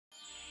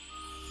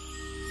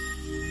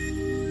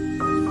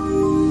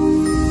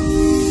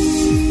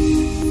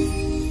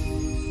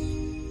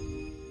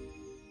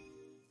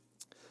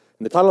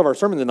title of our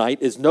sermon tonight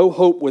is No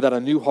Hope Without a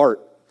New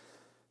Heart.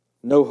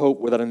 No hope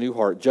without a new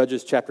heart.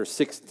 Judges chapter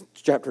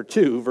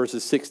 2,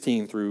 verses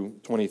 16 through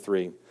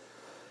 23.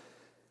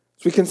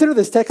 As we consider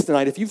this text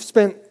tonight, if you've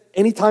spent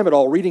any time at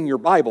all reading your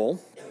Bible,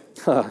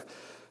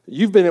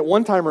 you've been at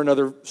one time or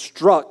another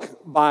struck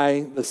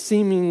by the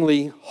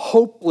seemingly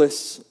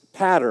hopeless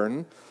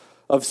pattern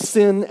of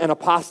sin and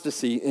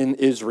apostasy in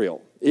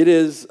Israel. It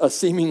is a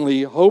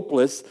seemingly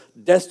hopeless,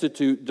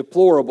 destitute,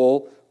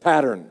 deplorable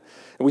pattern.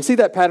 And we see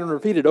that pattern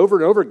repeated over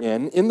and over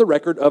again in the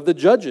record of the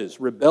judges.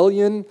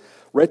 Rebellion,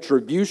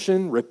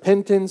 retribution,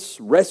 repentance,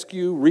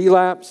 rescue,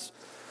 relapse.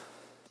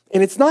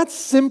 And it's not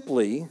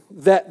simply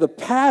that the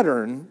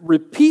pattern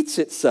repeats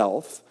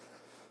itself,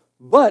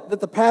 but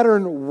that the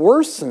pattern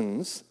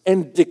worsens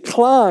and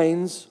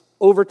declines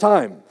over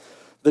time.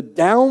 The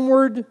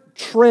downward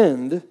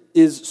trend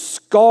is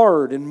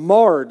scarred and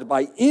marred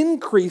by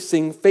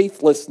increasing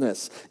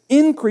faithlessness,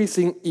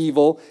 increasing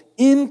evil,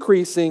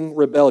 increasing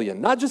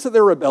rebellion. Not just that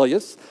they're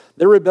rebellious,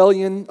 their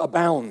rebellion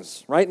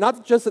abounds, right?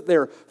 Not just that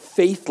they're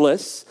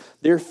faithless,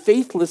 their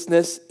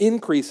faithlessness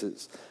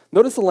increases.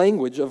 Notice the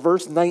language of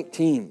verse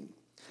 19.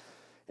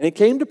 And it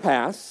came to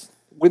pass,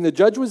 when the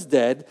judge was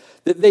dead,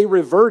 that they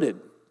reverted.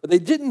 But they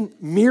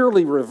didn't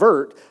merely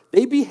revert,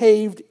 they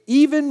behaved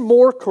even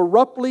more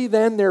corruptly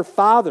than their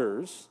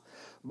fathers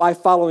by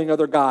following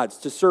other gods,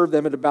 to serve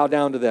them and to bow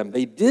down to them.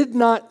 They did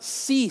not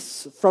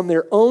cease from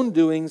their own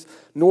doings,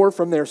 nor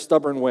from their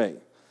stubborn way.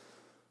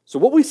 So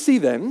what we see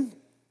then,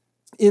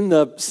 in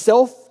the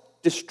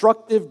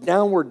self-destructive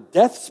downward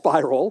death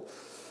spiral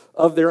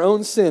of their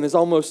own sin is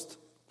almost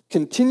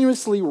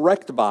continuously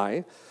wrecked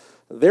by,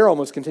 is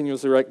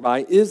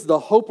the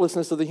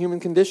hopelessness of the human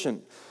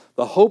condition.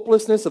 The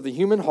hopelessness of the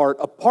human heart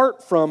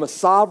apart from a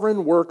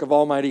sovereign work of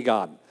Almighty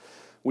God.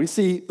 We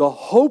see the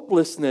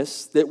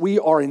hopelessness that we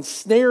are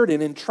ensnared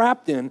in and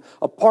trapped in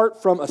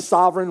apart from a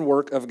sovereign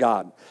work of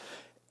God.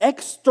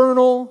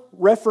 External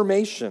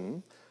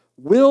reformation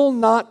will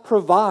not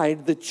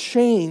provide the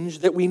change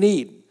that we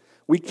need.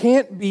 We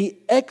can't be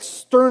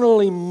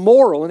externally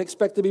moral and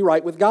expect to be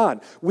right with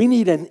God. We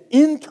need an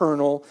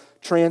internal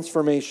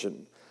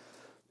transformation.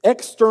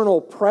 External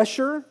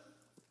pressure,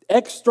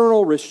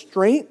 external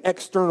restraint,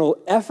 external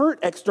effort,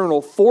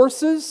 external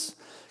forces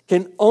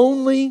can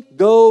only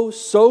go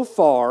so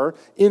far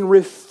in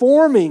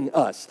reforming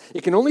us.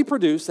 It can only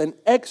produce an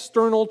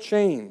external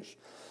change.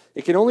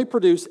 It can only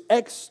produce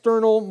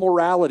external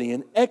morality,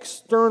 an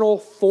external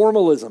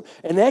formalism,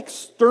 an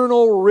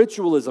external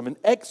ritualism, an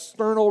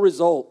external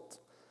result.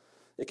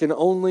 It can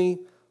only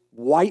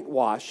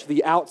whitewash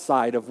the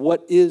outside of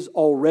what is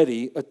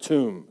already a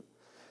tomb.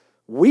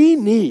 We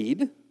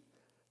need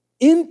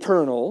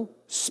internal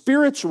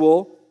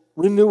spiritual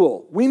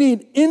renewal. We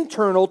need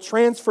internal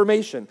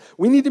transformation.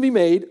 We need to be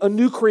made a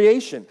new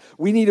creation.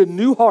 We need a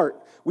new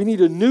heart. We need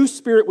a new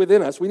spirit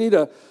within us. We need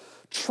a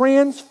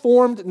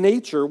transformed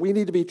nature. We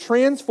need to be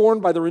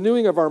transformed by the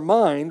renewing of our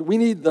mind. We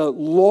need the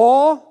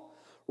law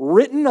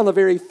written on the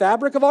very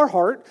fabric of our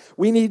heart.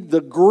 We need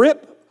the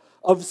grip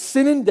of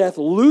sin and death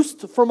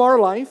loosed from our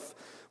life.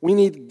 We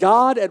need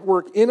God at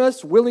work in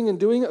us, willing and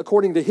doing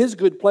according to His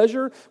good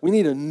pleasure. We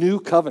need a new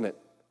covenant,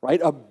 right?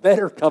 A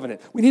better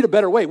covenant. We need a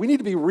better way. We need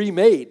to be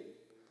remade.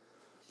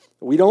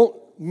 We don't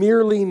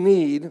merely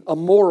need a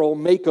moral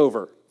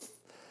makeover,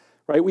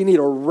 right? We need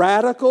a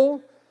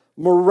radical,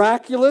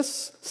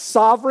 miraculous,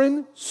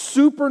 sovereign,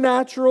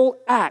 supernatural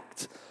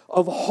act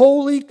of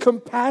holy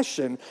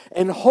compassion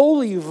and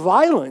holy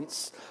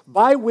violence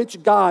by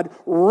which God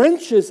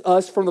wrenches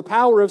us from the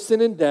power of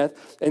sin and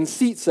death and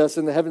seats us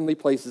in the heavenly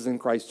places in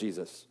Christ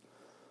Jesus.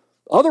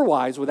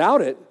 Otherwise,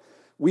 without it,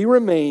 we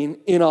remain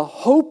in a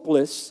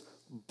hopeless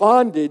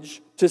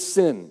bondage to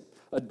sin,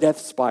 a death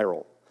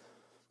spiral.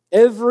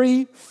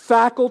 Every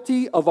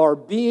faculty of our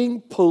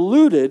being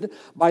polluted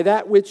by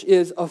that which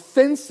is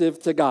offensive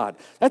to God.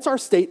 That's our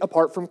state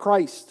apart from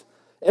Christ.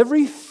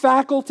 Every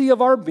faculty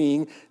of our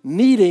being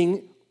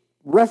needing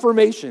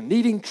reformation,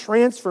 needing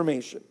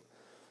transformation.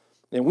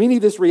 And we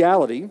need this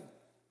reality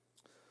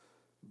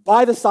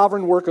by the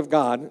sovereign work of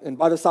God and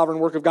by the sovereign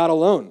work of God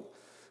alone.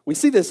 We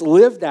see this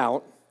lived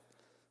out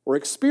or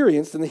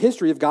experienced in the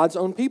history of God's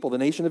own people, the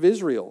nation of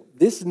Israel.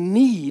 This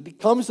need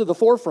comes to the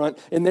forefront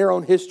in their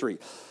own history.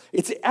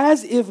 It's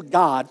as if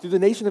God, through the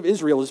nation of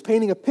Israel, is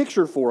painting a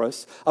picture for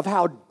us of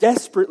how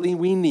desperately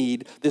we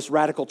need this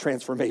radical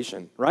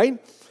transformation,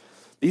 right?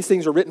 These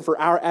things are written for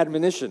our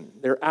admonition.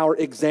 They're our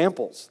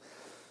examples.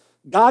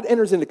 God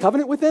enters into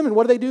covenant with them, and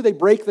what do? They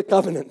break the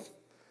covenant.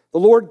 The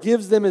Lord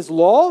gives them His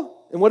law,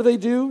 and what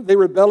do? They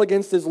rebel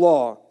against His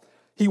law.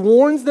 He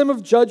warns them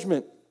of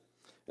judgment,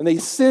 and they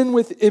sin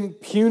with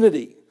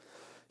impunity.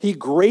 He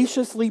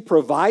graciously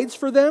provides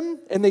for them,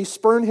 and they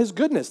spurn His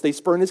goodness. They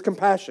spurn His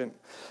compassion.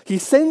 He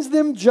sends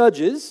them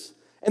judges,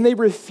 and they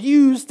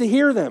refuse to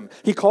hear them.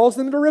 He calls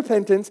them to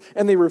repentance,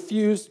 and they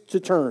refuse to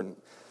turn.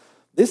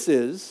 This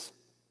is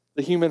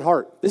the human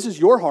heart. This is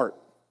your heart.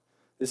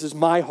 This is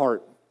my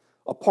heart,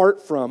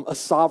 apart from a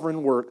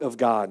sovereign work of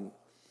God.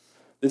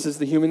 This is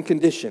the human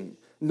condition.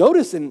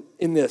 Notice in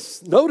this,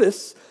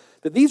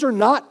 that these are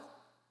not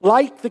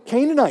like the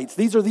Canaanites.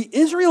 These are the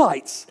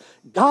Israelites,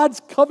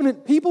 God's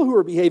covenant people who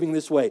are behaving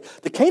this way.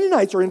 The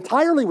Canaanites are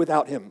entirely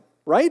without him,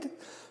 right?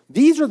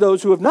 These are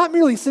those who have not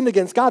merely sinned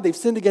against God, they've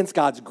sinned against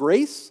God's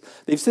grace,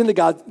 they've sinned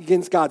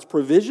against God's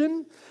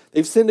provision,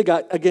 they've sinned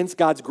against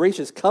God's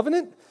gracious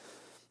covenant.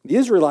 The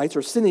Israelites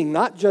are sinning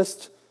not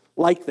just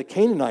like the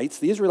Canaanites.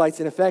 The Israelites,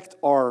 in effect,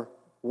 are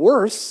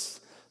worse.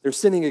 They're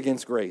sinning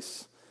against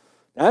grace.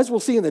 Now, as we'll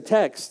see in the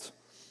text,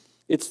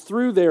 it's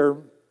through their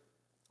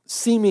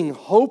seeming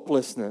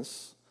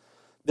hopelessness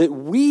that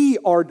we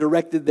are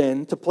directed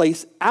then to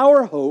place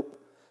our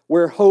hope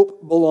where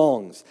hope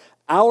belongs.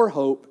 Our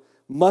hope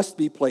must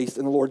be placed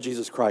in the Lord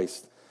Jesus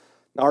Christ.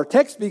 Now, our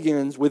text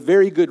begins with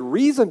very good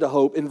reason to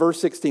hope in verse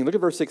 16. Look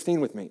at verse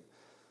 16 with me.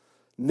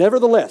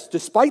 Nevertheless,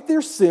 despite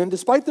their sin,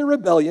 despite their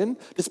rebellion,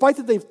 despite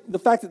the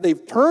fact that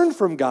they've turned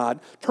from God,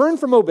 turned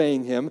from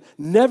obeying him,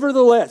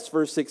 nevertheless,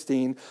 verse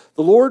 16,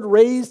 the Lord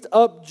raised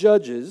up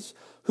judges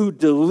who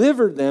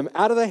delivered them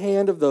out of the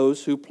hand of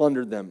those who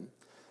plundered them.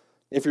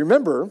 If you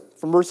remember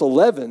from verse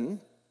 11,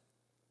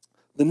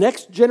 the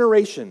next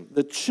generation,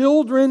 the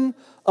children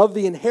of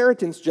the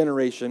inheritance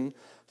generation,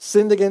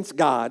 sinned against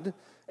God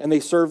and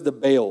they served the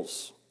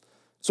Baals.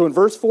 So in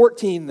verse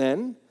 14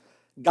 then,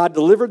 God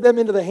delivered them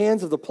into the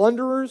hands of the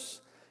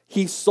plunderers.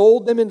 He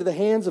sold them into the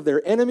hands of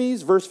their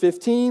enemies. Verse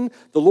 15,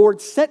 the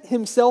Lord set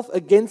himself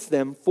against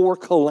them for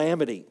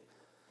calamity.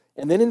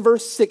 And then in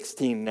verse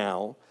 16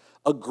 now,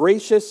 a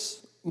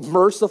gracious,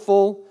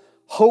 merciful,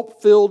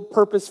 hope-filled,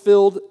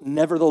 purpose-filled,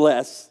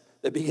 nevertheless,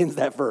 that begins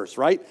that verse,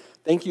 right?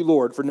 Thank you,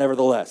 Lord, for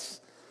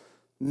nevertheless.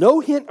 No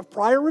hint of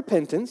prior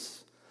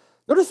repentance.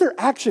 Notice their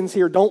actions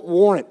here don't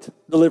warrant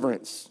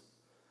deliverance.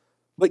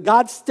 But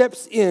God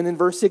steps in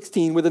verse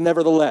 16 with a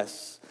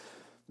nevertheless.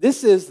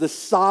 This is the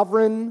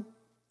sovereign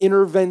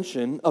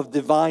intervention of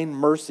divine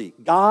mercy.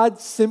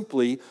 God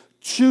simply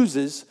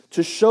chooses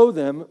to show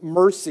them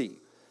mercy.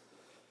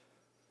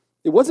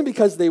 It wasn't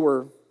because they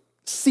were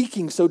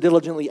seeking so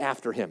diligently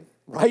after him,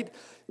 right? It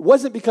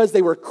wasn't because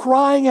they were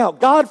crying out,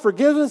 God,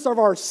 forgive us of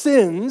our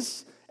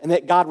sins, and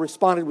that God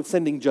responded with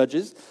sending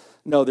judges.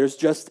 No, there's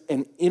just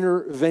an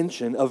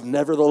intervention of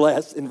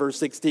nevertheless in verse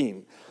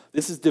 16.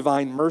 This is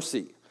divine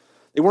mercy.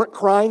 They weren't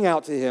crying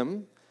out to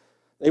him.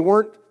 They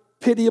weren't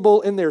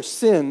pitiable in their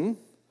sin.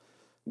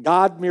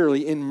 God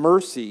merely, in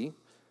mercy,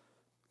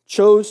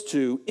 chose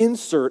to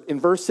insert in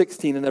verse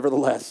 16 and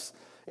nevertheless.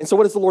 And so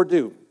what does the Lord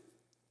do?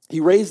 He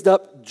raised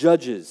up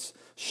judges,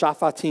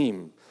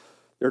 Shaphatim.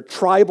 They're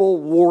tribal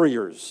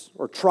warriors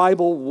or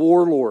tribal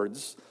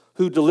warlords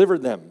who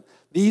delivered them.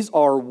 These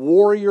are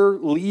warrior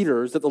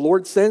leaders that the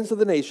Lord sends to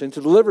the nation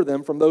to deliver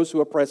them from those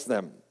who oppress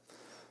them.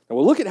 Now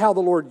we'll look at how the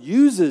Lord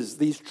uses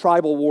these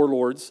tribal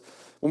warlords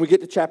when we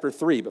get to chapter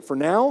 3. But for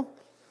now,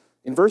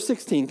 in verse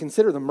 16,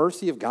 consider the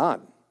mercy of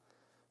God.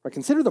 Right,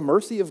 consider the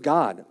mercy of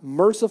God.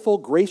 Merciful,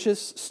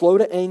 gracious, slow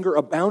to anger,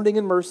 abounding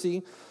in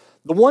mercy.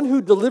 The one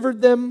who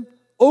delivered them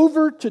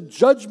over to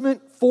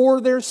judgment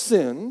for their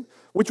sin,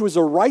 which was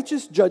a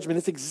righteous judgment.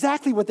 It's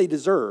exactly what they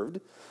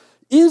deserved.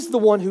 Is the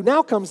one who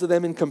now comes to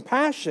them in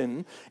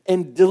compassion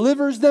and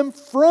delivers them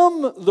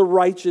from the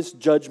righteous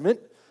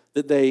judgment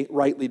that they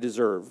rightly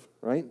deserve.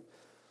 Right?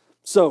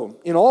 So,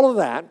 in all of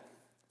that,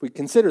 we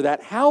consider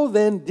that, how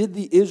then did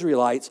the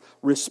Israelites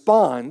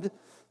respond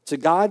to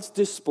God's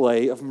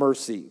display of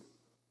mercy?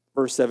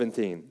 Verse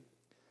 17.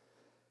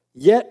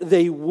 Yet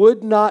they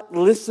would not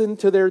listen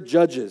to their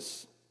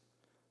judges.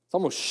 It's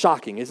almost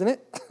shocking, isn't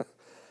it?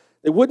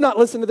 They would not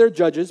listen to their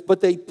judges,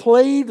 but they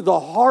played the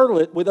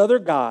harlot with other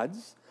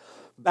gods,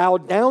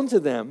 bowed down to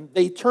them.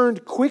 They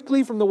turned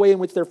quickly from the way in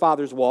which their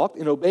fathers walked.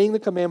 In obeying the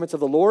commandments of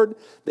the Lord,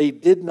 they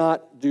did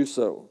not do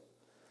so.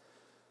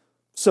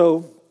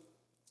 So,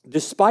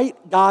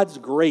 despite God's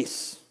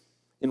grace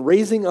in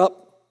raising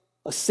up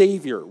a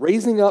Savior,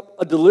 raising up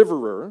a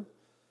deliverer,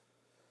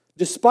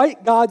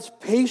 despite God's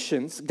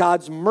patience,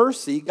 God's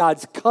mercy,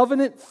 God's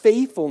covenant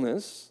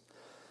faithfulness,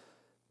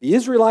 the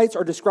Israelites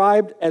are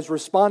described as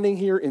responding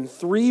here in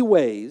 3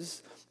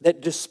 ways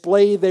that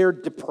display their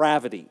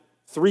depravity.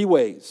 3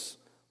 ways.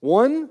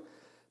 1,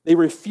 they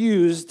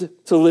refused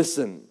to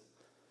listen.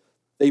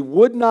 They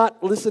would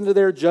not listen to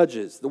their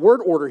judges. The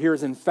word order here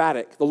is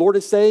emphatic. The Lord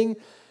is saying,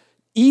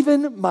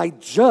 even my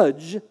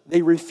judge,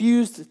 they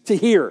refused to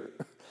hear.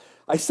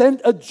 I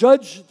sent a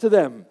judge to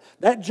them.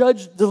 That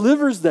judge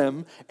delivers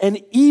them,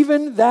 and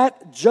even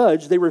that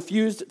judge they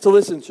refused to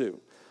listen to.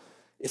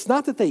 It's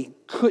not that they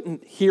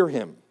couldn't hear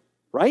him,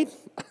 right?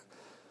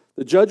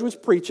 The judge was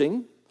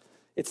preaching.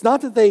 It's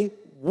not that they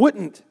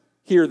wouldn't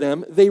hear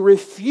them. They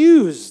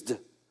refused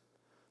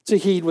to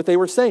heed what they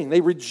were saying.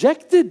 They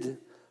rejected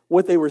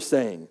what they were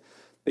saying.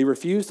 They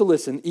refused to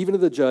listen, even to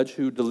the judge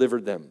who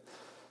delivered them.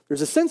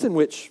 There's a sense in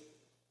which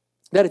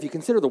that if you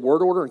consider the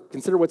word order and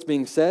consider what's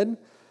being said,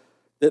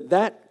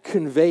 that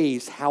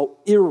conveys how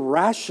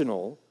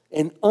irrational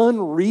and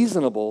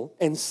unreasonable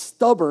and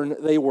stubborn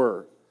they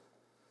were.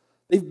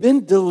 They've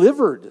been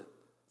delivered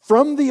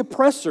from the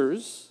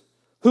oppressors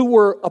who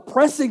were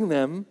oppressing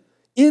them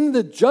in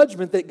the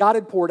judgment that God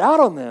had poured out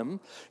on them,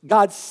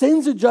 God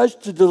sends a judge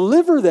to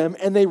deliver them,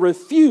 and they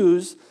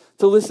refuse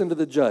to listen to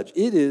the judge.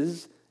 It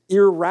is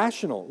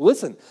irrational.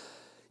 Listen,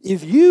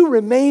 if you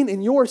remain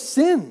in your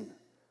sin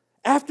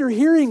after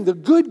hearing the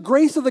good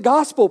grace of the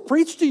gospel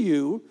preached to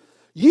you,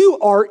 you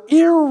are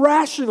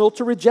irrational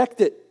to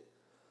reject it.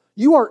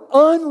 You are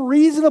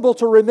unreasonable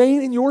to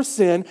remain in your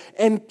sin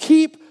and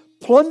keep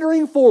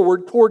plundering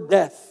forward toward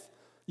death.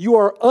 You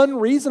are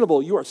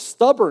unreasonable. You are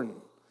stubborn.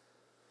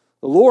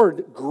 The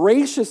Lord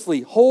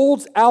graciously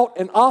holds out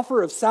an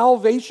offer of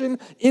salvation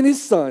in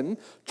His Son.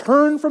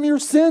 Turn from your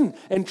sin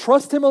and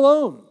trust Him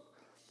alone.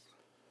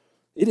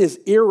 It is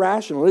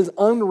irrational. It is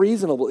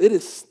unreasonable. It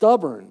is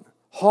stubborn,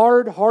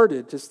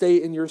 hard-hearted to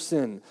stay in your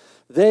sin.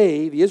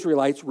 They, the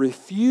Israelites,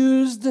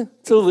 refused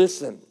to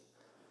listen.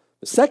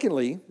 But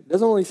secondly, it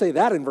doesn't only say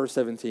that in verse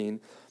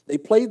 17, they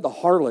played the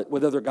harlot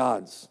with other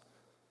gods.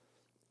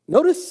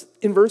 Notice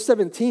in verse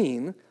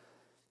 17,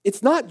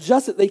 it's not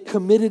just that they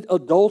committed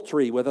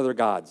adultery with other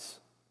gods.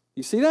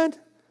 You see that?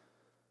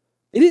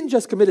 They didn't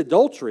just commit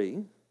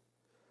adultery.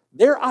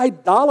 Their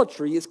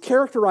idolatry is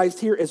characterized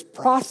here as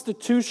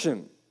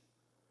prostitution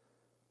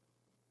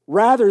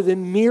rather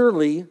than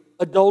merely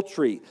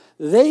adultery.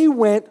 They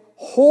went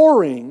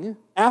whoring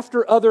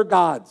after other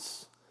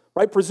gods,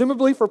 right?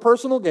 Presumably for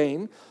personal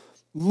gain.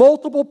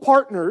 Multiple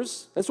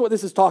partners, that's what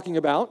this is talking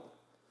about.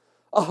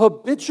 A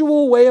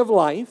habitual way of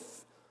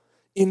life,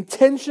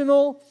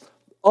 intentional,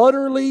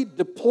 utterly,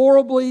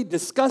 deplorably,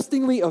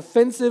 disgustingly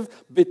offensive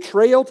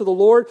betrayal to the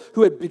Lord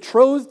who had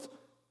betrothed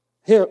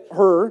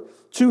her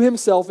to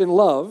Himself in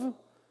love.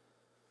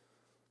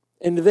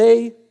 And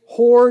they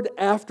whored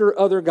after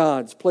other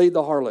gods, played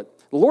the harlot.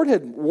 The Lord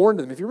had warned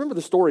them. If you remember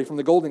the story from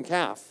the golden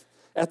calf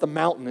at the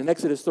mountain in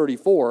Exodus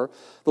 34,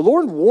 the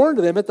Lord warned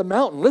them at the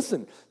mountain,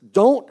 listen,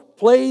 don't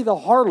play the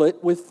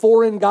harlot with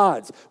foreign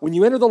gods. When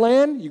you enter the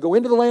land, you go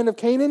into the land of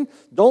Canaan,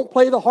 don't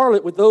play the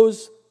harlot with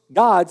those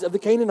gods of the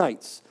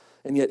Canaanites.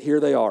 And yet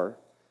here they are.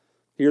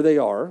 Here they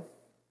are.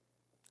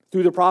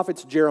 Through the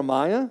prophets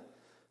Jeremiah,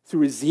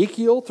 through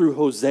Ezekiel, through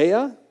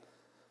Hosea,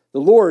 the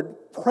Lord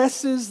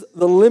presses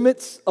the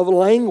limits of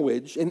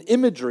language and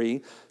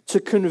imagery to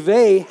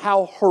convey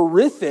how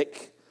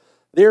horrific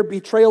their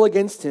betrayal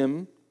against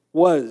Him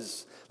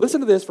was. Listen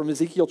to this from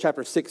Ezekiel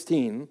chapter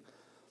 16,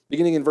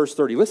 beginning in verse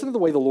 30. Listen to the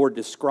way the Lord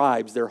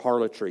describes their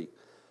harlotry.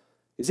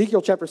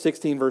 Ezekiel chapter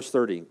 16, verse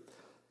 30.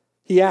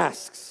 He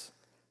asks,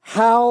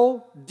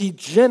 how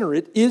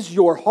degenerate is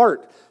your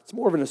heart? It's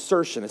more of an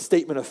assertion, a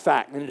statement of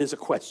fact, than it is a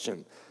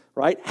question,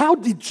 right? How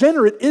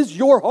degenerate is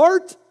your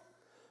heart,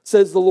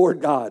 says the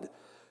Lord God,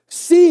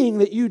 seeing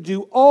that you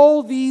do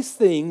all these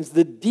things,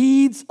 the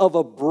deeds of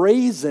a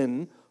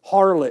brazen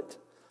harlot.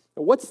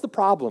 Now, what's the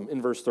problem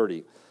in verse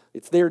 30?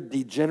 It's their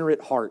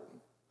degenerate heart,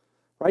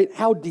 right?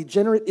 How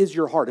degenerate is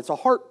your heart? It's a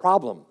heart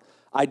problem.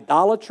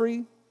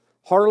 Idolatry,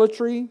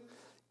 harlotry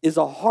is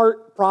a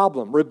heart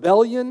problem.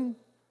 Rebellion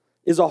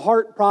is a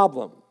heart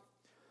problem.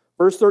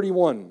 Verse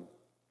 31,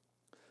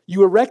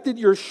 you erected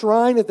your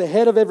shrine at the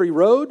head of every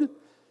road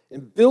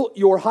and built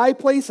your high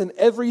place in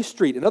every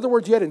street. In other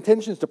words, you had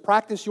intentions to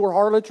practice your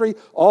harlotry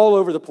all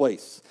over the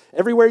place.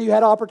 Everywhere you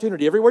had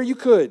opportunity, everywhere you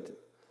could.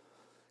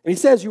 And he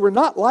says, you were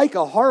not like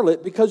a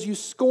harlot because you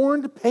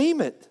scorned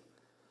payment.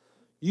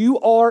 You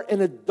are an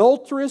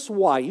adulterous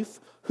wife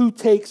who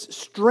takes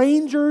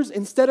strangers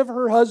instead of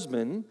her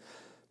husband.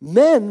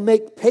 Men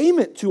make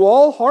payment to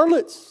all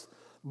harlots,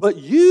 but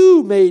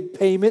you made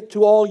payment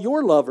to all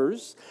your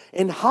lovers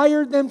and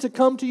hired them to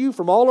come to you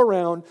from all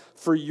around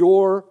for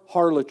your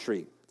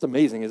harlotry. It's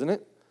amazing, isn't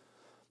it?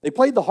 They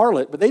played the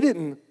harlot, but they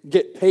didn't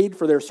get paid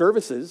for their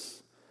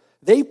services.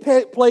 They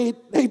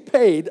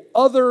paid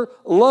other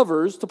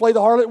lovers to play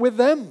the harlot with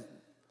them.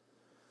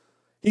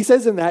 He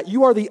says in that,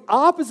 you are the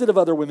opposite of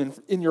other women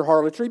in your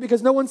harlotry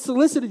because no one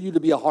solicited you to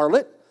be a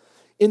harlot,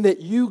 in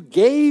that you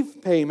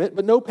gave payment,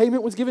 but no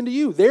payment was given to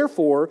you.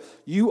 Therefore,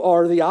 you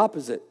are the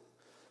opposite.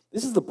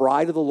 This is the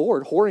bride of the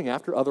Lord whoring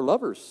after other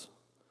lovers.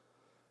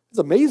 It's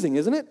amazing,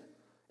 isn't it?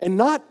 And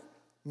not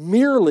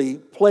merely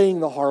playing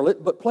the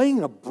harlot, but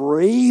playing a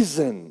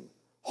brazen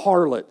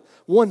harlot.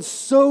 One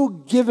so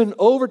given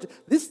over to...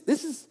 This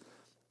is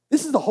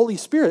the Holy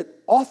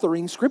Spirit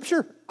authoring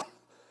Scripture,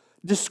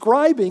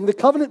 describing the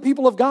covenant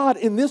people of God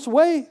in this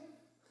way.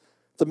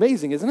 It's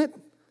amazing, isn't it?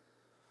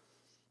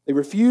 They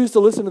refused to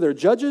listen to their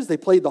judges. They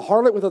played the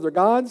harlot with other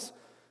gods.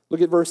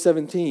 Look at verse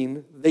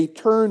 17. They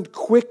turned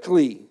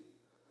quickly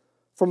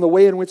from the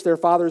way in which their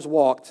fathers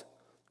walked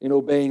in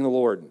obeying the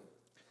Lord.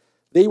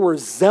 They were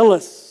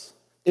zealous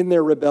in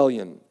their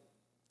rebellion.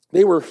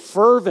 They were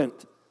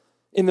fervent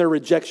in their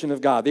rejection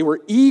of God. They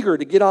were eager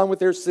to get on with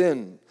their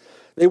sin.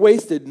 They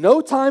wasted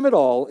no time at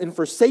all in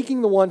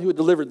forsaking the one who had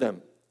delivered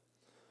them,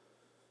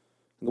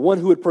 the one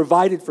who had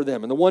provided for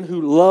them, and the one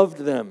who loved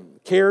them,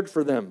 cared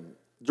for them,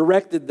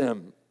 directed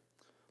them.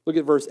 Look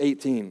at verse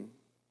 18.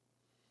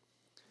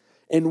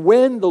 And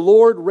when the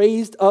Lord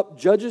raised up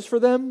judges for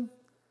them,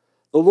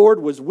 the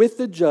Lord was with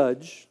the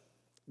judge,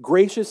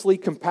 graciously,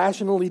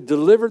 compassionately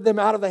delivered them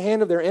out of the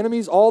hand of their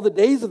enemies all the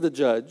days of the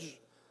judge.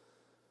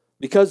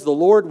 because the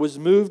Lord was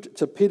moved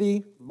to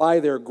pity by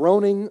their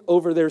groaning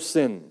over their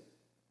sin.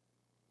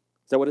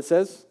 Is that what it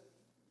says?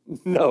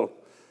 No.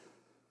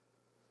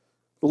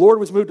 The Lord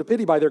was moved to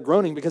pity by their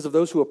groaning because of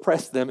those who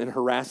oppressed them and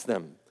harassed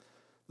them.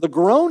 The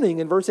groaning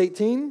in verse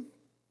 18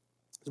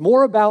 is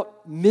more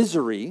about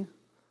misery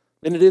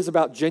than it is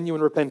about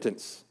genuine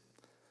repentance.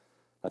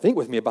 I think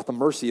with me about the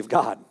mercy of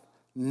God.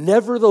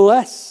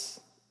 Nevertheless,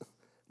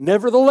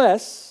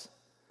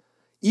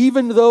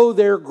 even though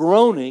their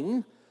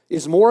groaning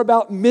is more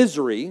about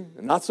misery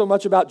and not so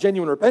much about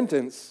genuine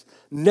repentance,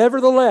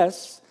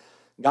 nevertheless,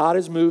 God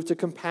is moved to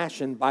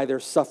compassion by their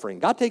suffering.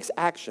 God takes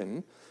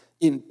action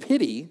in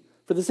pity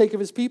for the sake of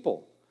his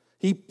people.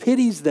 He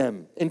pities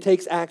them and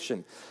takes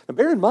action. Now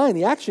bear in mind,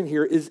 the action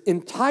here is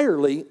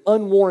entirely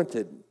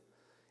unwarranted.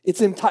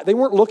 They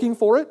weren't looking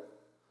for it.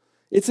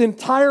 It's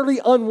entirely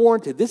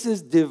unwarranted. This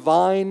is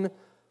divine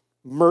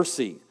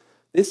mercy.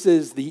 This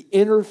is the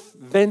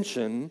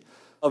intervention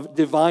of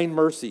divine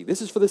mercy.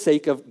 This is for the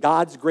sake of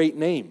God's great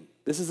name.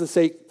 This is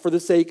for the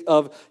sake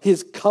of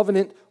his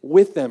covenant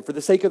with them, for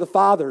the sake of the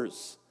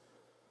fathers.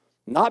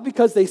 Not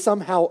because they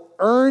somehow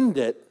earned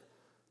it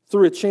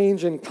through a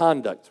change in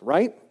conduct,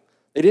 right?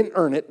 They didn't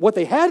earn it. What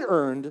they had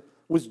earned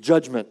was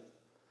judgment.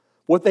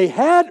 What they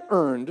had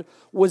earned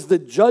was the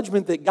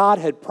judgment that God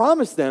had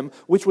promised them,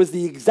 which was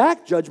the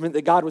exact judgment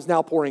that God was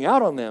now pouring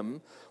out on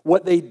them.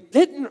 What they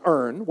didn't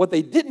earn, what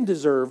they didn't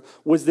deserve,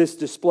 was this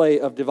display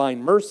of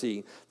divine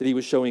mercy that he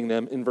was showing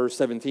them in verse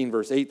 17,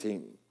 verse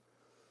 18.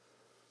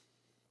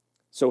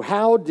 So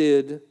how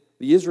did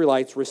the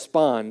Israelites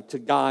respond to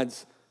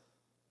God's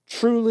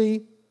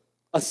truly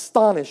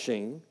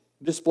astonishing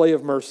display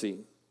of mercy?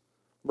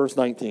 Verse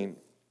 19.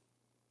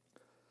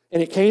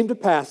 And it came to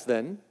pass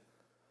then,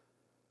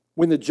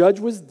 when the judge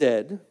was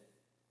dead,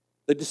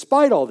 that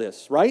despite all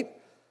this, right,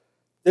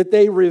 that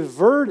they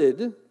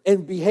reverted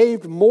and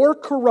behaved more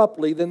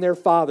corruptly than their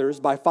fathers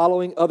by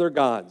following other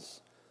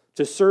gods,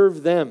 to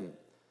serve them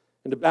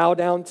and to bow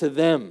down to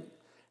them.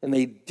 And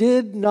they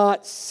did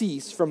not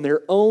cease from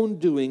their own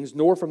doings,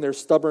 nor from their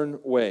stubborn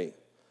way.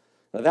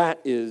 Now that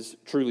is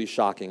truly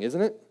shocking,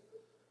 isn't it?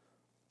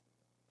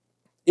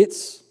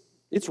 It's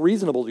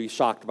reasonable to be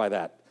shocked by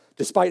that,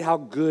 despite how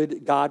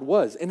good God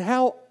was and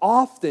how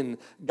often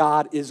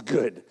God is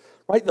good,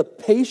 right? The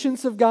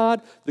patience of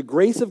God, the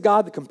grace of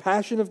God, the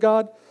compassion of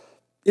God,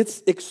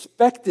 it's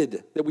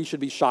expected that we should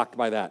be shocked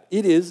by that.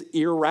 It is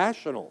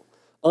irrational,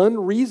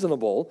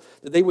 unreasonable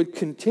that they would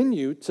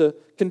continue to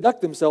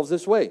conduct themselves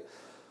this way.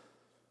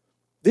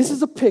 This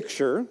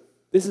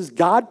is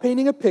God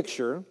painting a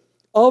picture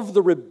of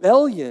the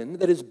rebellion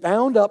that is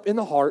bound up in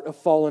the heart of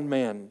fallen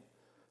man.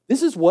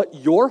 This is what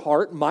your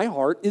heart, my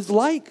heart, is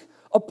like,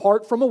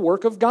 apart from a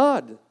work of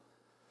God.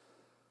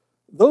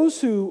 Those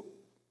who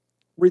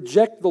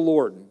reject the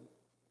Lord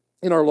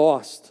and are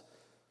lost,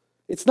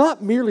 it's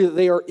not merely that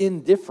they are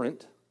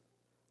indifferent,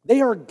 they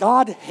are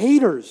God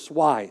haters.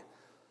 Why?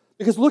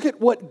 Because look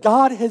at what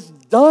God has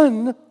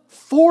done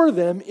for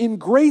them in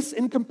grace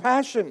and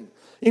compassion,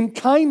 in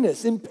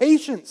kindness, in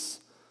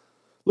patience.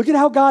 Look at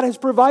how God has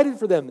provided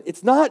for them.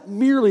 It's not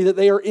merely that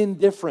they are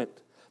indifferent.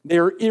 They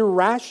are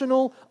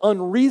irrational,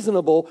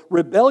 unreasonable,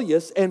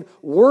 rebellious, and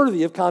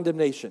worthy of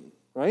condemnation,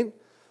 right?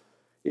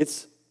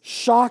 It's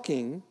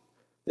shocking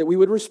that we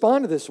would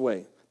respond to this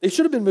way. They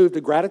should have been moved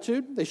to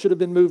gratitude. They should have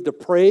been moved to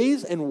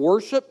praise and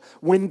worship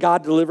when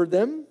God delivered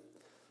them.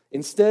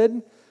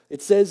 Instead,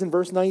 it says in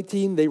verse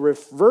 19, they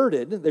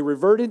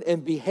reverted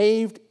and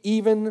behaved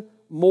even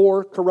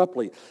more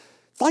corruptly.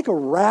 It's like a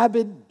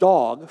rabid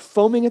dog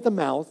foaming at the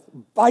mouth,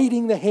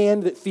 biting the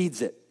hand that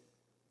feeds it.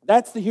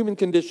 That's the human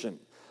condition.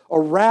 A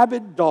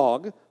rabid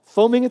dog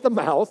foaming at the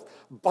mouth,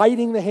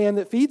 biting the hand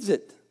that feeds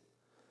it.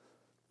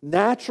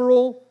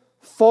 Natural,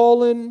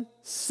 fallen,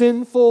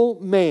 sinful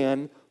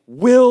man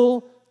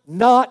will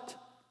not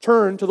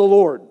turn to the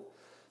Lord.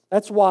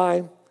 That's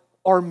why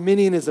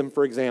Arminianism,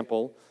 for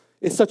example,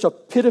 is such a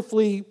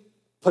pitifully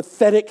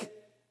pathetic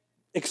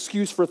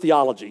excuse for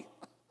theology.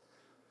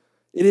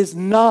 It is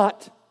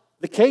not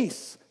the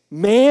case.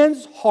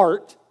 Man's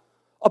heart,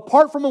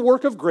 apart from a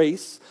work of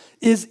grace,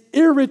 is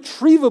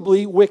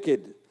irretrievably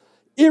wicked,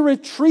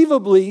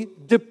 irretrievably,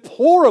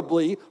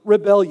 deplorably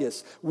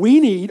rebellious. We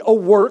need a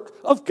work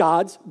of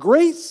God's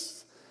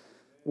grace.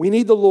 We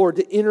need the Lord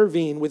to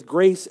intervene with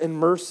grace and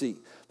mercy.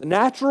 The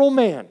natural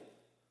man,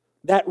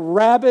 that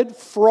rabid,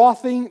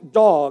 frothing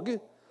dog,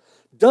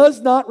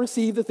 does not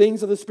receive the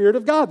things of the Spirit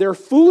of God. They're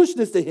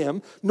foolishness to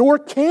him, nor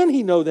can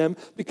he know them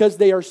because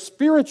they are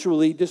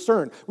spiritually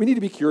discerned. We need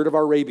to be cured of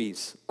our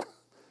rabies,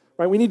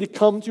 right? We need to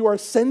come to our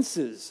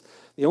senses.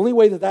 The only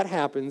way that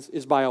happens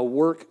is by a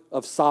work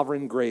of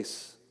sovereign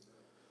grace.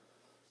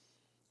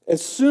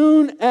 As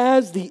soon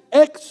as the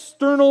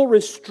external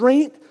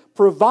restraint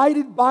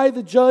provided by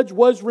the judge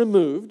was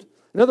removed,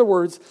 in other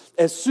words,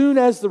 as soon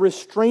as the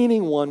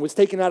restraining one was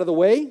taken out of the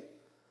way,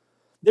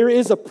 there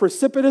is a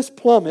precipitous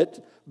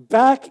plummet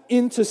back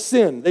into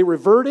sin. They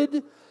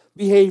reverted,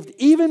 behaved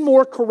even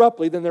more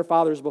corruptly than their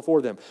fathers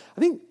before them.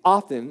 I think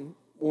often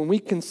when we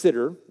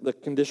consider the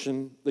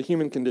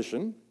human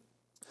condition,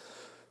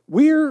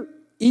 we're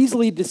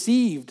easily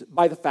deceived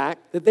by the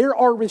fact that there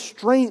are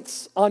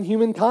restraints on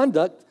human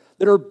conduct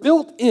that are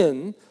built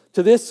in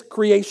to this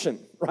creation,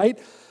 right?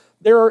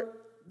 There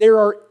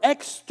are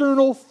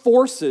external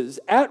forces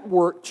at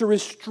work to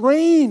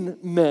restrain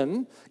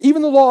men.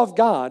 Even the law of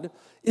God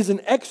is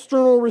an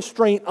external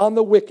restraint on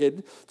the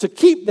wicked to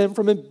keep them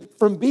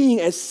from being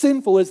as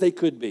sinful as they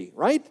could be,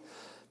 right?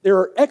 There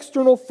are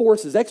external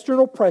forces,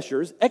 external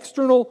pressures,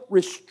 external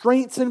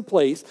restraints in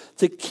place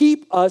to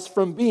keep us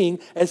from being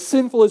as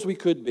sinful as we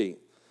could be.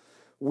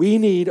 We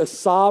need a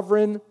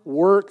sovereign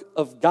work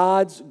of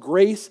God's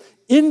grace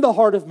in the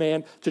heart of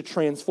man to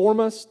transform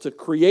us, to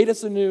create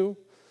us anew,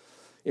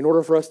 in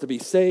order for us to be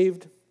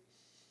saved.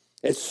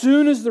 As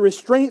soon as the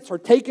restraints are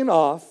taken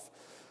off,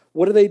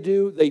 what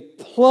do? They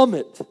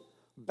plummet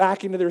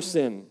back into their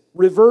sin,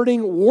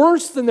 reverting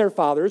worse than their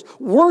fathers,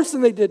 worse than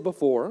they did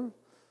before.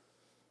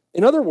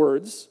 In other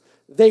words,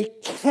 they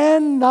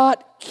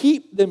cannot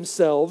keep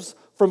themselves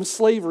from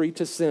slavery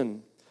to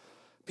sin.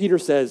 Peter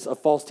says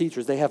of false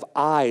teachers, they have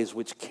eyes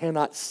which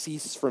cannot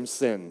cease from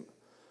sin.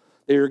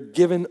 They are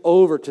given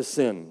over to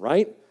sin,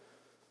 right?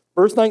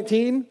 Verse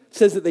 19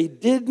 says that they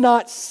did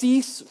not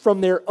cease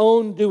from their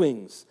own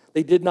doings.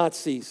 They did not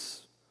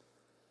cease.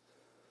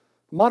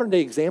 Modern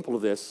day example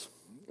of this,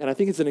 and I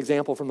think it's an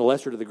example from the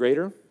lesser to the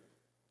greater,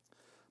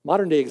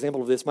 modern day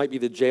example of this might be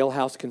the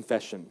jailhouse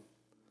confession.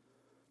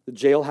 The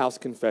jailhouse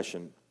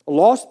confession. A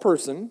lost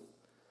person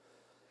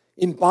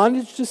in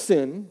bondage to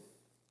sin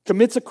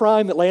commits a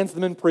crime that lands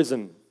them in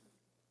prison.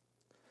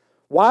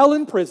 While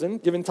in prison,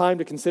 given time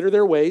to consider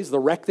their ways, the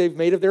wreck they've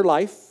made of their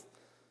life,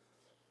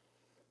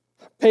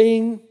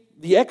 paying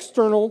the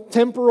external,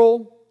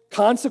 temporal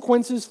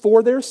consequences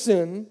for their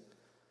sin,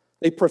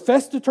 they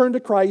profess to turn to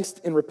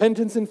Christ in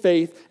repentance and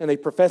faith, and they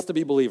profess to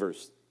be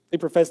believers. They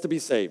profess to be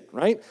saved,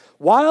 right?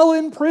 While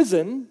in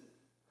prison,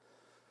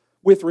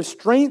 with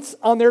restraints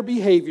on their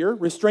behavior,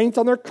 restraints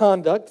on their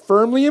conduct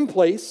firmly in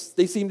place,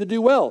 they seem to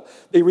do well.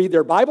 They read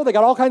their Bible, they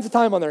got all kinds of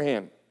time on their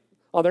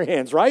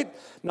hands, right?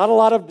 Not a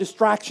lot of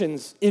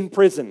distractions in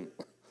prison.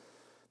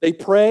 They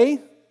pray,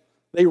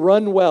 they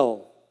run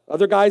well.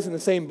 Other guys in the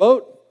same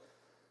boat.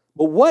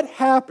 But what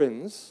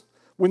happens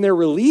when they're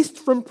released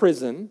from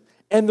prison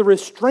and the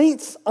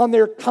restraints on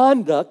their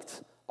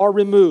conduct are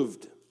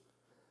removed?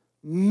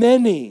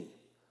 Many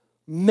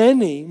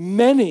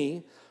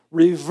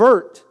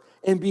revert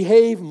and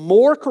behave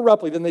more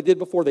corruptly than they did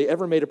before they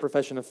ever made a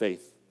profession of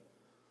faith.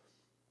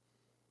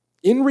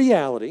 In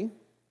reality,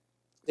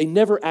 they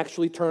never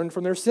actually turned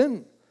from their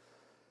sin.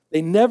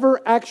 They never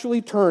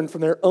actually turned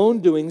from their own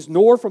doings,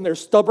 nor from their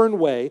stubborn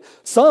way.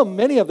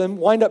 Many of them,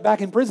 wind up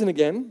back in prison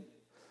again.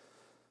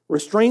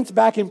 Restraints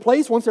back in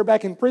place. Once they're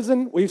back in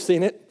prison, we've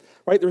seen it,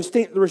 right?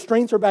 The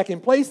restraints are back in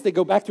place. They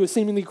go back to a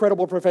seemingly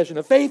credible profession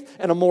of faith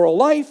and a moral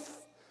life.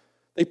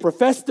 They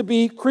profess to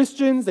be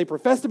Christians. They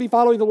profess to be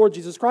following the Lord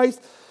Jesus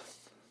Christ.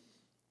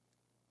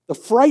 The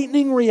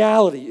frightening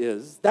reality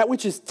is, that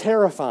which is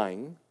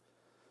terrifying,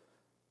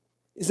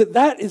 is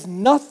that is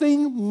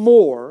nothing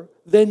more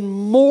than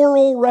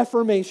moral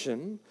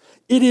reformation.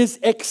 It is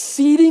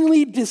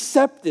exceedingly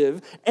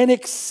deceptive and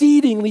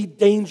exceedingly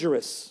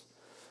dangerous.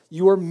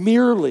 You are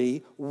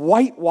merely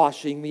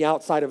whitewashing the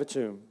outside of a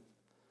tomb.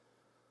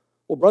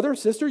 Well, brother or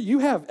sister, you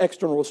have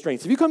external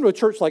restraints. If you come to a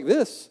church like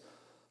this,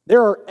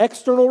 there are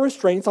external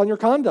restraints on your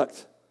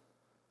conduct,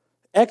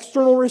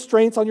 external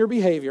restraints on your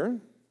behavior.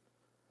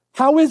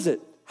 How is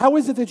it? How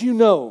is it that you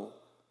know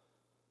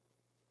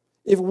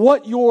if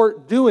what you're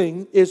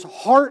doing is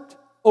heart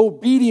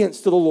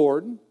obedience to the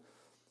Lord,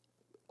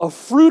 a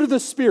fruit of the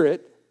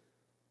Spirit,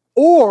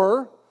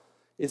 or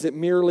is it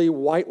merely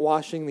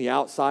whitewashing the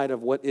outside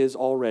of what is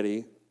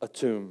already a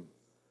tomb?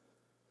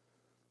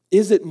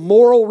 Is it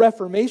moral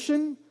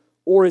reformation,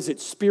 or is it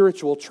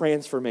spiritual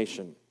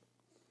transformation?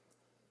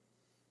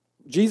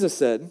 Jesus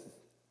said,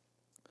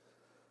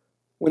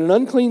 when an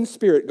unclean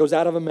spirit goes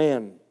out of a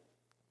man,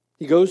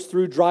 he goes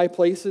through dry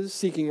places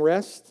seeking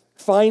rest.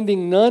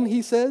 Finding none,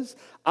 he says,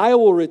 I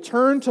will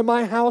return to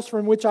my house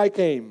from which I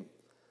came.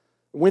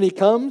 When he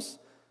comes,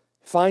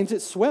 finds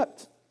it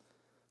swept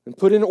and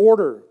put in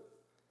order.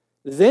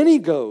 Then he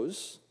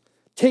goes,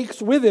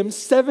 takes with him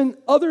 7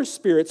 other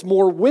spirits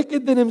more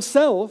wicked than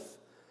himself.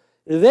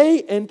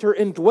 They enter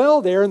and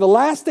dwell there, and the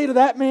last state of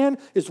that man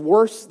is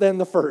worse than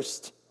the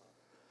first.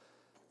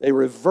 They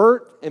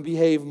revert and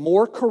behave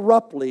more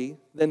corruptly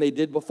than they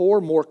did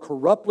before, more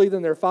corruptly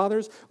than their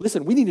fathers.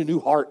 Listen, we need a new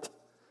heart.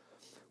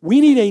 We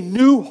need a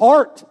new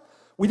heart.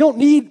 We don't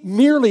need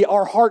merely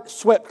our heart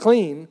swept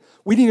clean.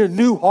 We need a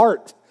new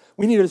heart.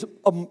 We need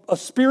a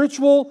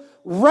spiritual,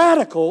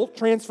 radical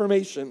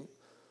transformation.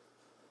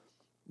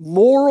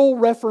 Moral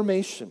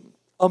reformation,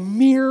 a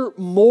mere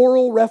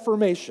moral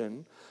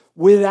reformation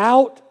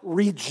without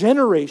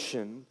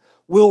regeneration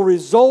will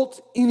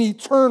result in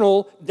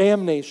eternal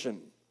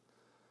damnation.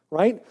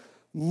 Right?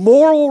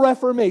 Moral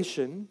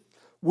reformation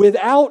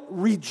without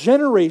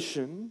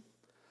regeneration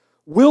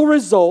will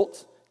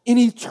result in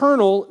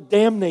eternal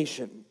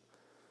damnation.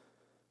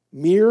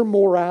 Mere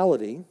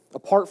morality,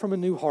 apart from a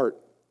new heart,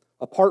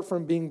 apart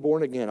from being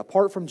born again,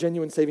 apart from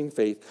genuine saving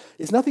faith,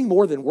 is nothing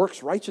more than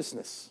works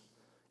righteousness.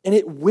 And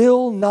it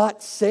will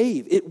not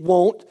save. It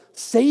won't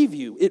save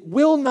you. It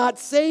will not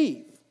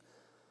save.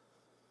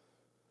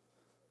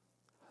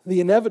 The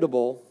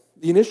inevitable,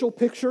 the initial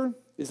picture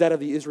is that of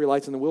the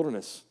Israelites in the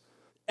wilderness.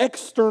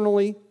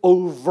 Externally,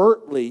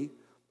 overtly,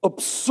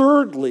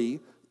 absurdly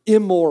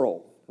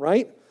immoral,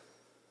 right?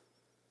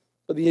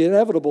 But the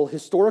inevitable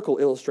historical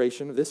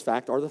illustration of this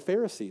fact are the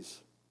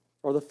Pharisees.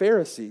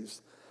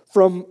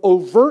 From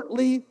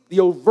the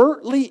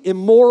overtly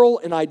immoral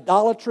and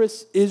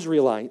idolatrous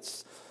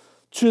Israelites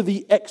to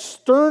the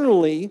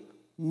externally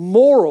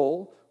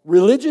moral,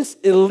 religious,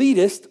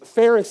 elitist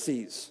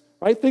Pharisees,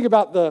 right? Think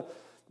about the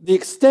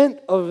extent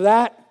of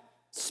that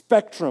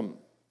spectrum.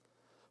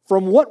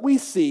 From what we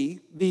see,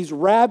 these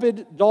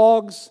rabid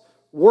dogs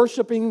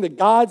worshiping the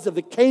gods of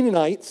the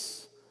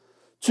Canaanites,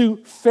 to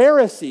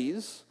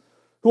Pharisees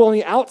who on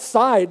the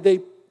outside, they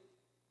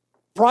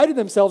prided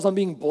themselves on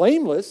being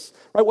blameless,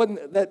 right?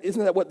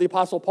 Isn't that what the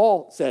Apostle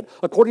Paul said?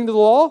 According to the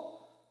law,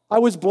 I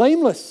was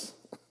blameless.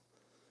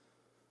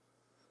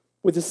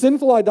 With the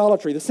sinful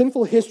idolatry, the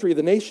sinful history of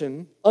the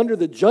nation under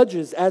the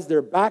judges as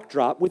their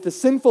backdrop, with the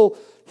sinful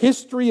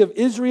history of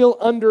Israel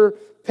under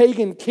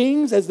pagan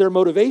kings as their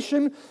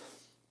motivation,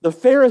 the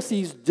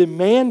Pharisees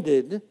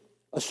demanded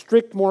a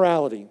strict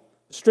morality.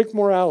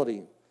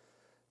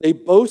 They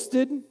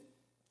boasted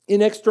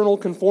in external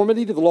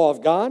conformity to the law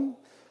of God.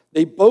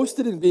 They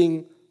boasted in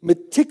being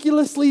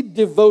meticulously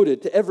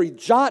devoted to every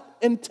jot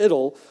and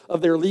tittle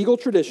of their legal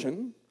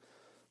tradition.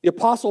 The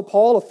Apostle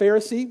Paul, a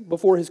Pharisee,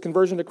 before his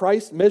conversion to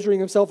Christ, measuring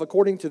himself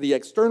according to the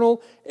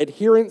external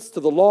adherence to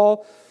the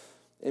law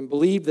and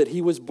believed that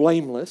he was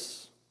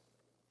blameless.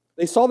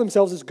 They saw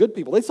themselves as good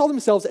people. They saw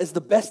themselves as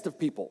the best of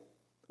people.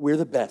 We're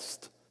the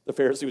best, the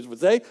Pharisees would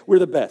say. We're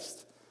the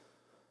best.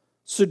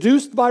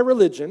 Seduced by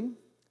religion,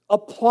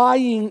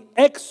 applying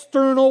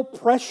external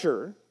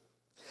pressure,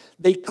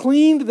 they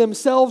cleaned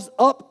themselves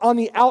up on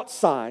the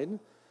outside,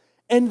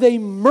 and they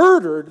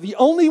murdered the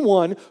only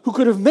one who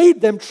could have made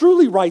them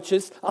truly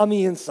righteous on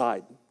the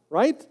inside,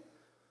 right?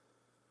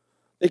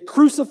 They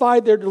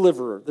crucified their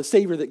deliverer, the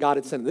Savior that God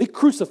had sent. They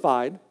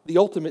crucified the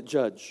ultimate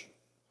judge.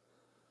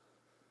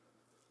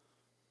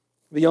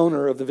 The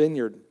owner of the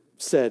vineyard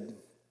said,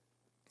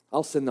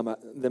 I'll send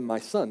them my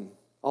son.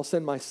 I'll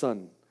send my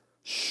son.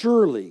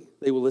 Surely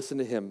they will listen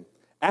to him.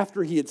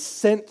 After he had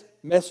sent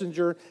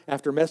messenger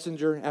after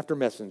messenger after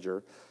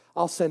messenger,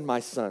 I'll send my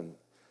son.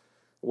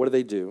 What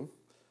do?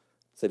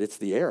 Said, it's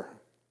the heir.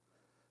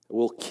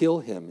 We'll kill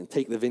him and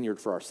take the vineyard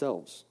for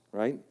ourselves,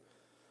 right?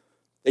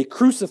 They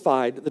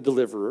crucified the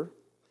deliverer.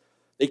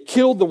 They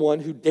killed the one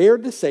who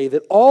dared to say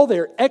that all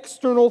their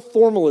external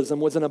formalism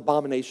was an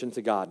abomination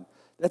to God.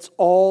 That's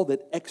all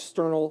that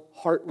external,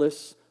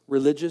 heartless,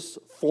 religious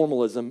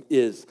formalism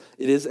is.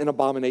 It is an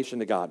abomination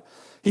to God.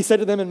 He said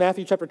to them in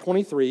Matthew chapter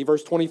 23,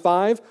 verse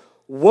 25,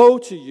 woe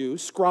to you,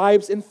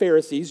 scribes and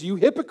Pharisees, you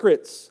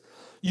hypocrites!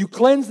 You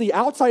cleanse the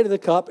outside of the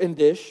cup and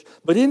dish,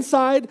 but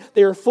inside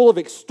they are full of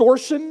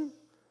extortion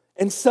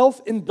and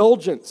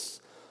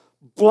self-indulgence.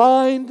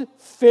 Blind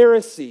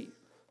Pharisee,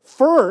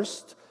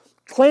 first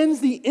cleanse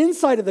the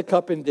inside of the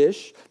cup and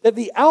dish, that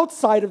the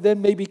outside of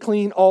them may be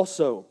clean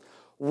also.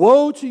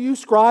 Woe to you,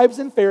 scribes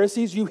and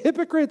Pharisees, you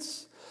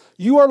hypocrites!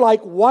 You are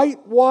like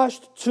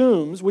whitewashed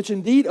tombs, which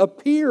indeed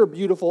appear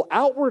beautiful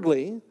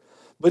outwardly,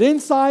 but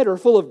inside are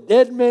full of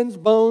dead men's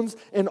bones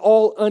and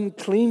all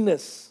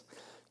uncleanness.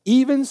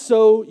 Even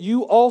so,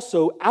 you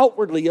also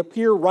outwardly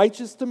appear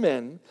righteous to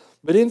men,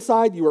 but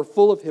inside you are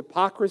full of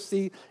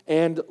hypocrisy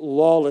and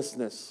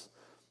lawlessness.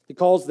 He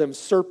calls them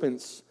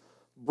serpents,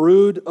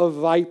 brood of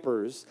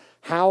vipers.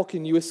 How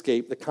can you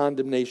escape the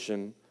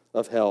condemnation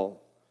of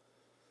hell?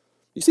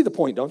 You see the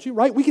point, don't you?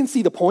 Right? We can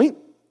see the point.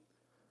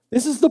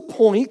 This is the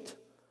point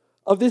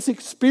of this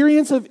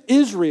experience of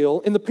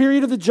Israel in the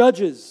period of the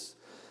Judges.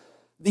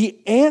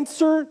 The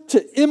answer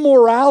to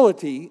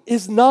immorality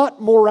is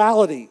not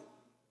morality,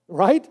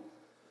 right?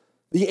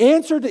 The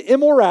answer to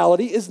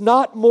immorality is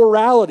not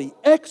morality.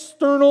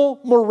 External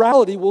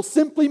morality will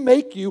simply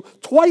make you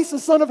twice a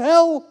son of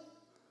hell.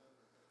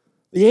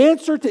 The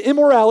answer to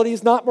immorality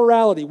is not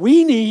morality.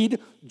 We need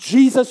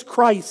Jesus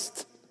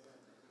Christ.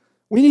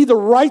 We need the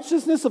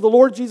righteousness of the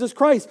Lord Jesus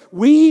Christ.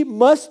 We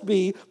must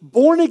be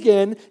born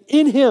again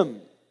in Him.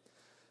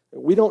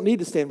 We don't need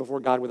to stand before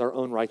God with our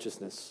own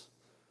righteousness.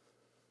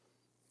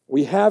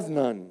 We have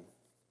none.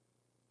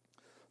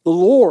 The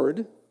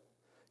Lord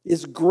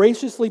is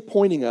graciously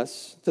pointing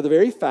us to the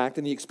very fact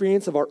and the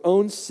experience of our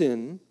own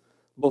sin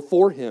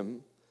before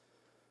Him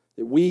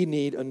that we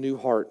need a new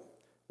heart.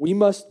 We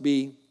must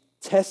be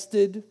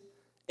tested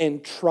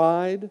and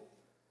tried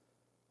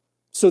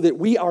so that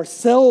we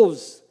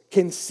ourselves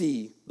can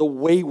see the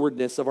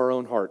waywardness of our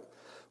own heart.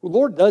 The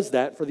Lord does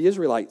that for the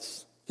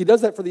Israelites. He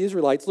does that for the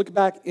Israelites. Look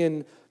back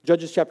in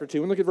Judges chapter 2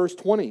 and look at verse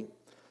 20.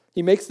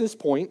 He makes this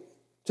point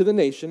to the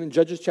nation in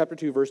Judges chapter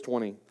 2, verse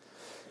 20.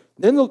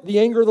 Then the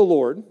anger of the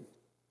Lord,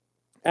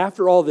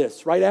 after all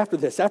this, right after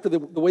this, after the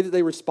way that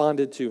they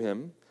responded to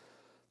Him,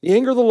 the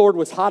anger of the Lord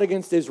was hot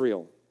against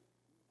Israel.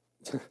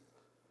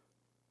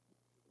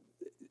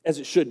 as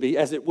it should be,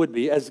 as it would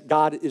be, as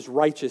God is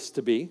righteous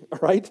to be, all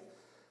right?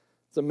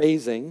 It's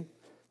amazing.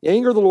 The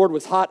anger of the Lord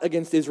was hot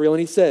against Israel, and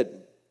he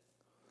said,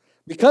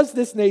 because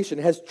this nation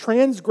has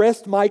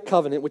transgressed my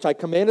covenant, which I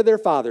commanded their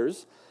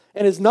fathers,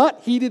 and has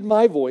not heeded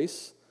my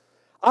voice,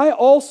 I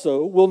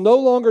also will no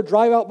longer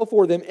drive out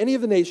before them any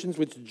of the nations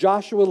which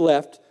Joshua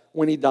left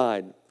when he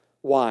died.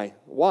 Why?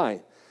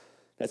 Why?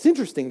 That's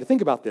interesting to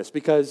think about this,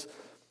 because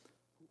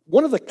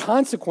one of the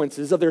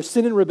consequences of their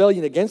sin and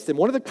rebellion against him,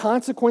 one of the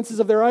consequences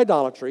of their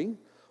idolatry,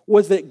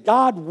 was that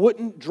God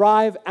wouldn't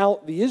drive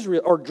out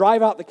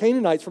the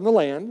Canaanites from the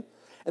land,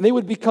 and they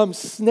would become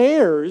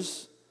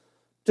snares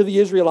to the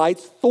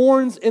Israelites,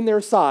 thorns in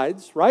their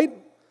sides, right?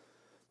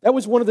 That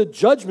was one of the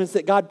judgments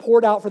that God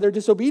poured out for their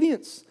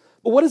disobedience.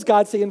 But what does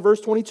God say in verse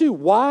 22?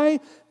 Why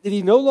did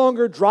he no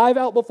longer drive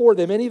out before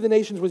them any of the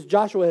nations which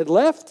Joshua had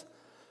left?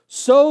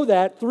 So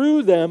that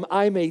through them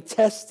I may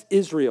test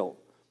Israel.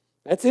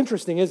 That's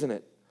interesting, isn't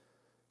it?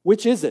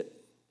 Which is it?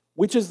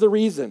 Which is the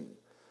reason?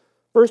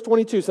 Verse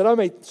 22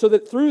 said, so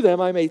that through them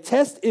I may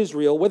test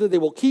Israel, whether they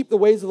will keep the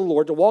ways of the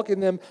Lord to walk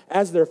in them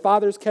as their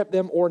fathers kept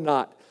them or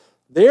not.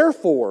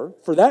 Therefore,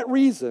 for that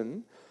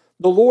reason,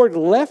 the Lord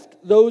left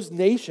those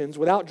nations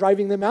without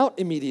driving them out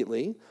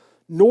immediately,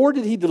 nor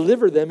did he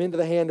deliver them into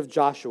the hand of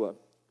Joshua.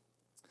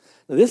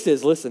 Now this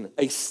is, listen,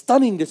 a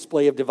stunning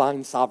display of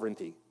divine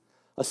sovereignty.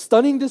 A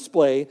stunning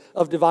display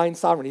of divine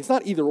sovereignty. It's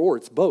not either or,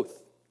 it's both.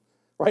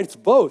 Right? It's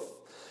both.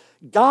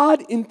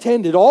 God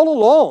intended all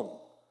along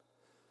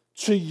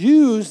to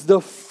use the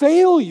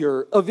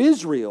failure of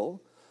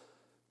Israel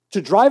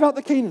to drive out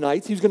the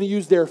Canaanites. He was going to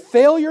use their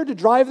failure to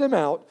drive them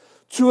out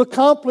to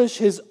accomplish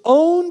his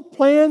own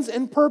plans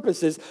and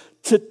purposes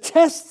to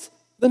test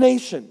the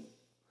nation.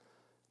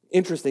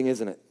 Interesting,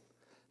 isn't it?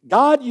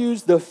 God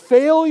used the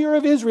failure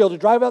of Israel to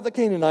drive out the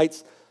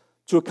Canaanites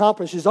to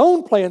accomplish his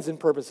own plans and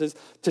purposes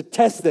to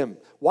test them.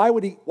 Why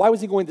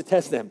was he going to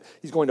test them?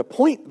 He's going to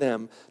point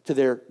them to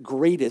their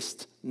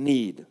greatest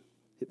need.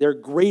 Their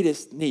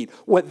greatest need.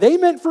 What they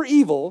meant for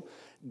evil,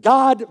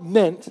 God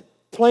meant,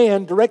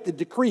 planned, directed,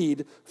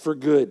 decreed for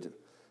good.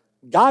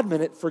 God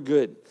meant it for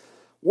good.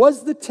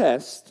 Was the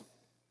test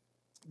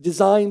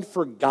designed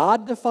for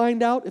God to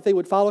find out if they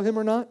would follow him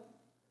or not?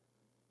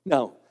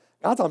 No.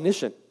 God's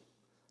omniscient.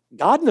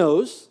 God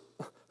knows.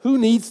 Who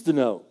needs to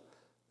know?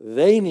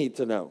 They need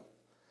to know.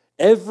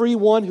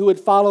 Everyone who would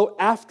follow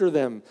after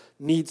them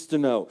needs to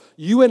know.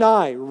 You and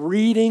I,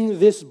 reading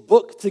this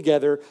book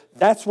together,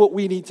 that's what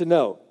we need to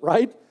know,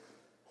 right?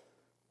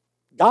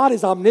 God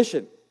is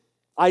omniscient.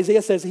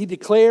 Isaiah says he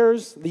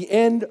declares the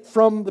end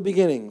from the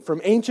beginning, from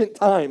ancient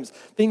times,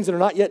 things that are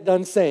not yet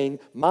done, saying,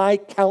 my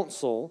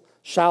counsel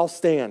shall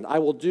stand. I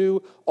will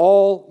do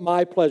all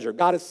my pleasure.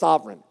 God is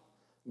sovereign.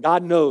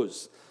 God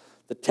knows.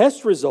 The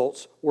test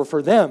results were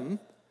for them,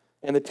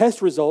 and the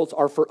test results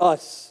are for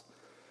us.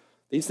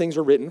 These things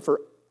are written for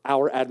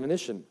our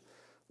admonition.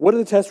 What do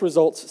the test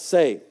results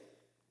say? It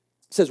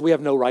says we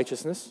have no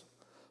righteousness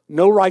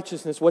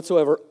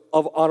whatsoever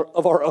of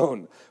our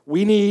own.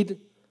 We need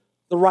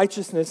the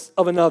righteousness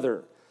of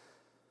another.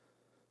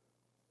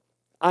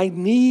 I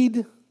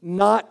need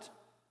not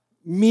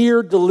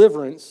mere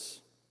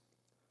deliverance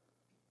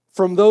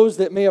from those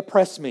that may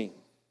oppress me,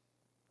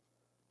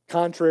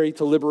 contrary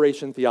to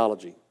liberation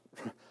theology.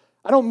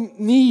 I don't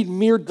need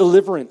mere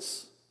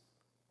deliverance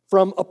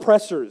from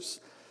oppressors.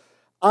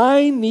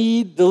 I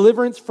need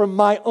deliverance from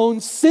my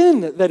own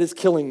sin that is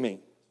killing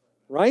me,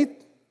 right?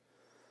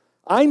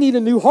 I need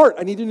a new heart.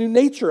 I need a new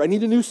nature. I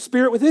need a new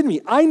spirit within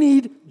me. I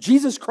need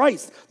Jesus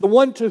Christ, the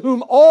one to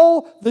whom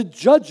all the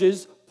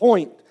judges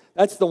point.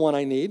 That's the one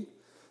I need.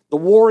 The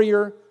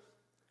warrior,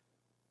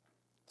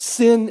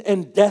 sin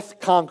and death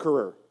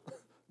conqueror,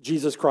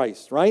 Jesus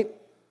Christ, right?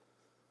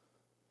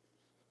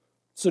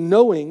 So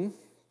knowing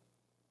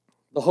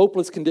the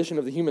hopeless condition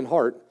of the human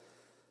heart,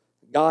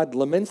 God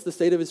laments the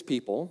state of his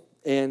people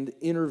and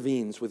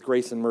intervenes with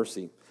grace and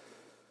mercy.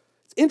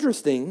 It's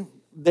interesting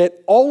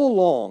that all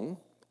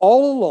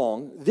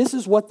along, this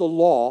is what the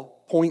law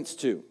points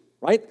to,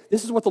 right?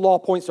 This is what the law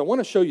points to. I want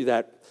to show you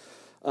that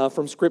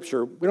from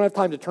Scripture. We don't have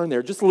time to turn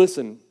there. Just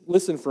listen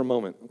for a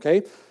moment,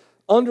 okay?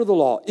 Under the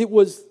law, it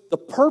was the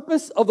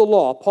purpose of the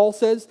law, Paul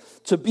says,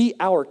 to be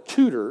our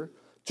tutor,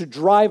 to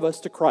drive us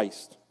to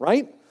Christ,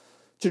 right?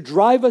 To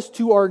drive us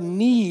to our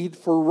need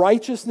for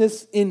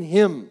righteousness in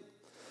him.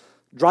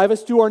 Drive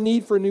us to our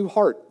need for a new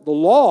heart. The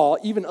law,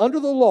 even under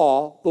the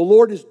law, the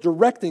Lord is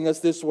directing us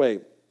this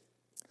way.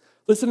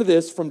 Listen to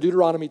this from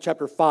Deuteronomy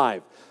chapter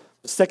 5.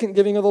 The second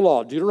giving of the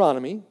law,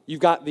 Deuteronomy. You've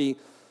got the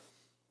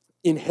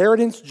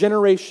inheritance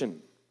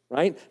generation,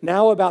 right?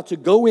 Now about to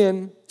go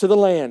in to the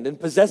land and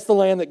possess the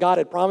land that God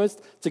had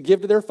promised to give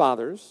to their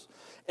fathers.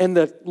 And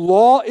the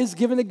law is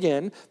given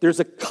again. There's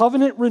a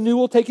covenant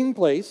renewal taking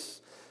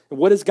place. And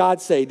what does God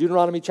say?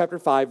 Deuteronomy chapter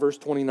 5, verse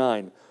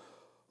 29.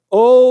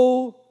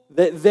 Oh,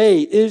 that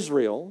they,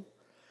 Israel,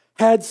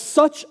 had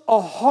such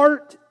a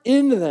heart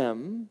in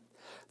them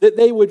that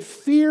they would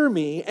fear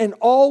me and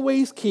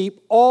always keep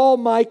all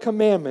my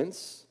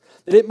commandments,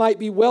 that it might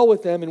be well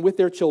with them and with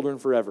their children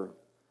forever.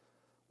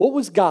 What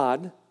was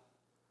God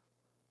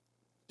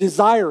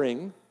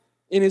desiring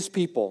in his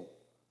people?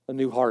 A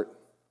new heart.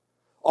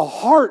 A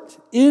heart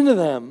in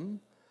them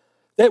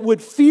that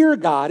would fear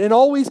God and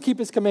always keep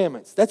his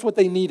commandments. That's what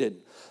they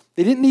needed.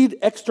 They didn't need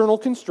external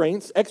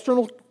constraints.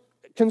 External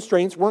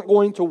constraints weren't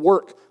going to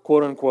work,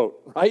 quote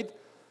unquote, right?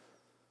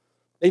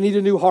 They need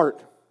a new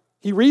heart.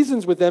 He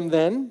reasons with them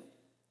then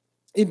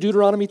in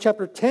Deuteronomy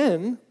chapter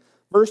 10,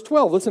 verse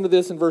 12. Listen to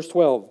this in verse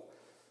 12.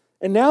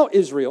 And now,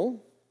 Israel,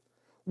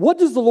 what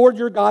does the Lord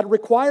your God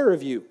require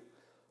of you?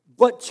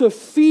 But to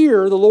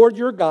fear the Lord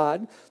your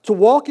God, to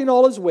walk in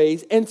all his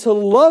ways, and to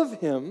love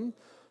him,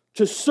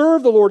 to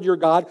serve the Lord your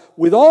God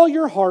with all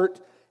your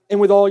heart and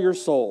with all your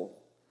soul.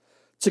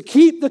 To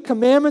keep the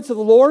commandments of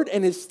the Lord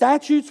and his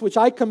statutes, which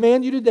I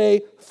command you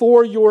today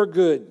for your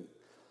good.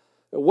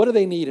 What do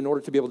they need in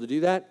order to be able to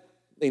do that?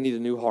 They need a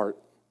new heart.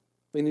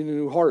 They need a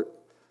new heart.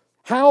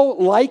 How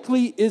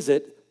likely is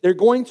it they're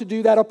going to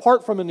do that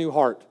apart from a new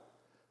heart?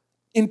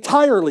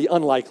 Entirely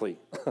unlikely.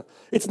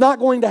 It's not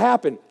going to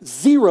happen.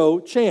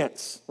 Zero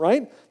chance,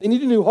 right? They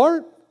need a new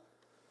heart.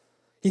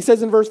 He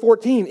says in verse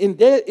 14,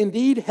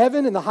 Indeed,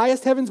 heaven and the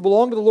highest heavens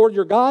belong to the Lord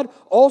your God,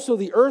 also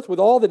the earth with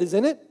all that is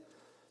in it.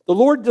 The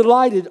Lord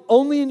delighted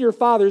only in your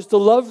fathers to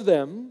love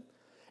them,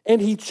 and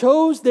he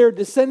chose their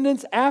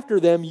descendants after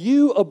them,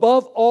 you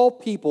above all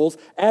peoples,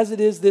 as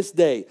it is this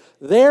day.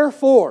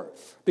 Therefore,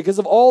 because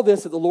of all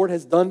this that the Lord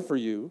has done for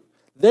you,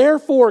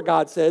 therefore,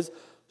 God says,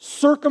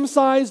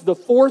 circumcise the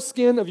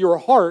foreskin of your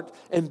heart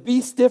and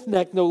be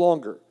stiff-necked no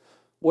longer.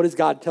 What is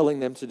God telling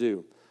them to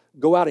do?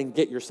 Go out and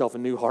get yourself a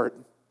new heart.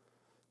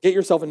 Get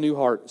yourself a new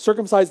heart.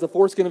 Circumcise the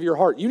foreskin of your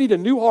heart. You need a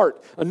new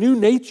heart, a new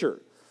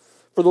nature.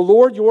 For the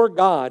Lord your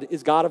God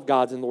is God of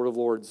gods and Lord of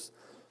lords.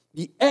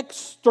 The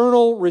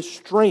external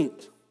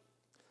restraint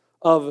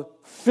of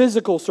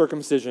physical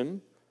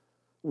circumcision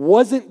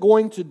wasn't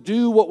going to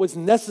do what was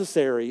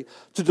necessary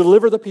to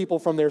deliver the people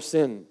from their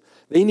sin.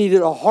 They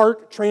needed a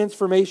heart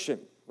transformation,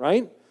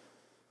 right?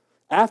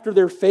 After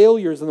their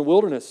failures in the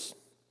wilderness,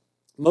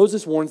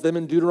 Moses warns them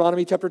in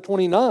Deuteronomy chapter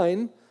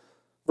 29,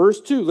 verse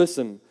 2.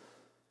 Listen.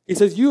 He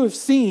says, you have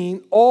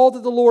seen all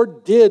that the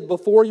Lord did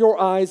before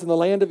your eyes in the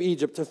land of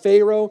Egypt, to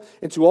Pharaoh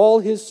and to all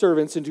his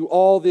servants and to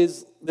all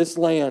this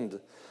land.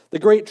 The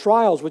great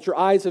trials which your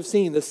eyes have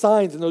seen, the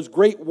signs and those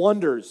great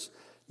wonders.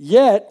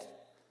 Yet,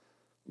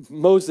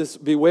 Moses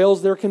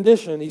bewails their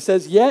condition. He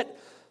says, yet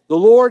the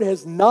Lord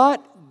has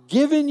not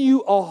given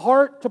you a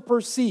heart to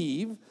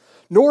perceive,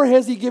 nor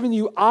has he given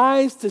you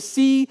eyes to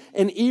see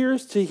and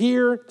ears to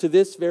hear to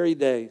this very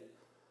day.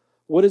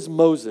 What does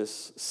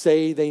Moses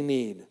say they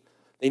need?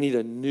 They need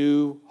a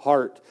new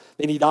heart.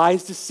 They need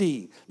eyes to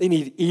see. They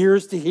need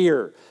ears to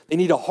hear. They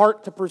need a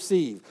heart to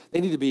perceive.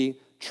 They need to be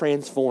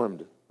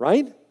transformed,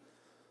 right?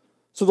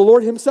 So the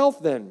Lord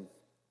himself then,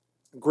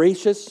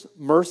 gracious,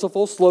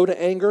 merciful, slow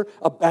to anger,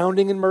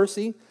 abounding in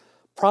mercy,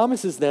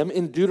 promises them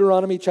in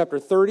Deuteronomy chapter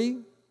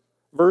 30,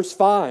 verse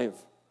 5.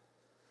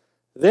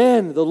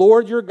 Then the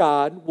Lord your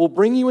God will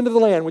bring you into the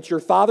land which your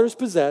fathers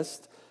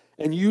possessed,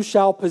 and you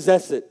shall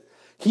possess it.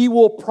 He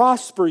will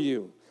prosper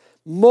you,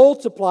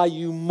 multiply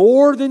you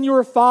more than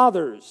your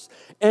fathers,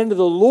 and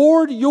the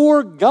Lord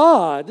your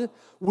God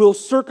will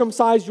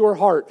circumcise your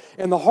heart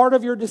and the heart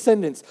of your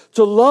descendants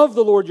to love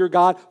the Lord your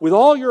God with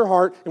all your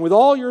heart and with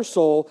all your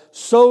soul,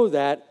 so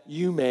that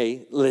you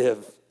may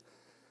live.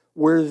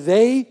 Where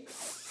they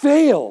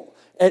fail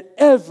at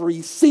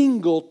every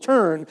single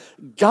turn,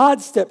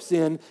 God steps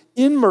in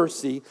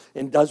mercy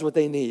and does what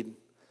they need.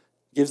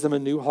 Gives them a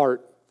new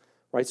heart,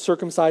 right?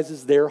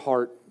 Circumcises their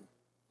heart.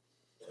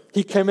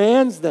 He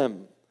commands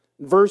them.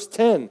 Verse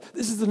 10,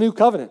 this is the new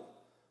covenant,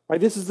 right?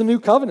 This is the new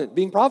covenant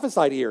being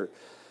prophesied here.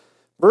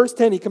 Verse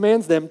 10, he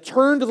commands them,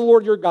 turn to the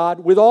Lord your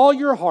God with all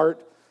your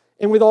heart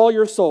and with all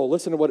your soul.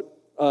 Listen to what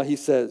he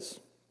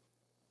says.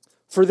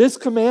 For this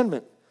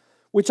commandment,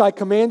 which I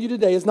command you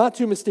today, is not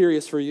too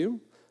mysterious for you,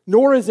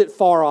 nor is it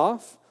far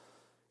off.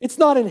 It's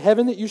not in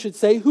heaven that you should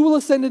say, who will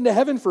ascend into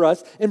heaven for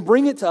us and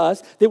bring it to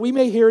us that we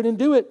may hear it and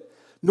do it?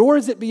 Nor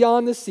is it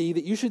beyond the sea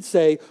that you should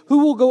say, who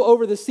will go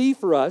over the sea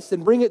for us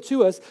and bring it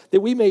to us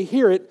that we may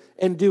hear it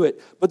and do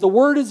it? But the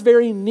word is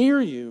very near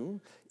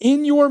you,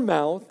 in your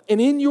mouth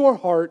and in your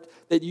heart,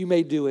 that you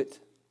may do it.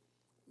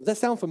 Does that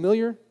sound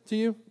familiar to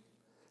you?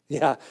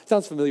 Yeah, it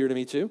sounds familiar to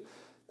me too.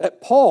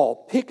 That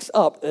Paul picks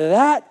up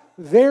that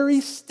very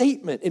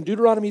statement in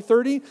Deuteronomy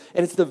 30,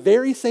 and it's the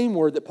very same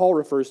word that Paul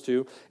refers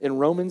to in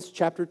Romans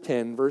chapter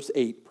 10, verse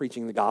 8,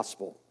 preaching the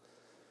gospel.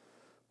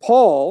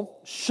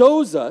 Paul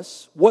shows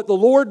us what the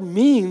Lord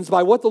means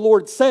by what the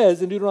Lord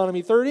says in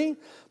Deuteronomy 30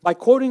 by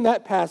quoting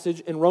that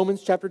passage in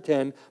Romans chapter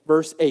 10,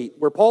 verse 8,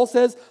 where Paul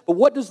says, but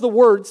what does the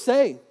word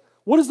say?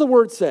 What does the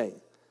word say?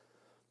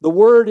 The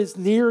word is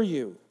near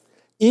you,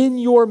 in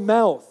your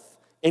mouth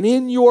and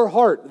in your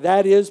heart.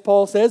 That is,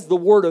 Paul says, the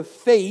word of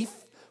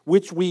faith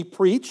which we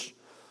preach.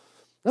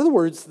 In other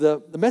words,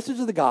 the message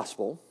of the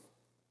gospel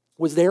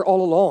was there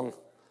all along.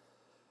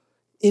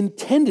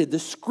 The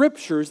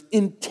scriptures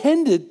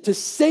intended to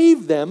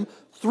save them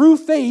through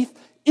faith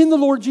in the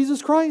Lord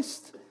Jesus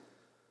Christ.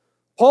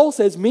 Paul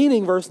says,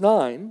 meaning verse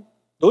 9,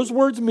 Those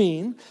words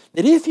mean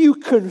that if you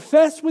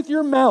confess with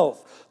your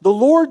mouth the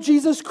Lord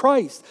Jesus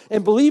Christ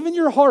and believe in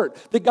your heart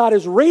that God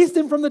has raised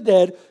him from the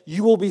dead,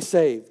 you will be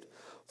saved.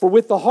 For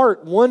with the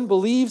heart one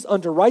believes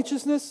unto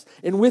righteousness,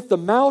 and with the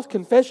mouth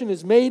confession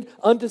is made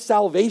unto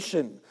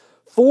salvation.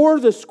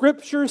 For the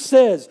scripture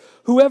says,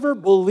 whoever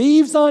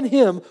believes on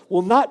him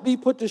will not be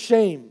put to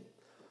shame.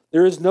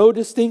 There is no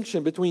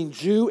distinction between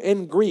Jew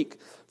and Greek,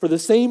 for the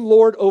same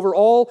Lord over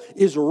all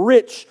is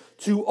rich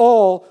to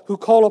all who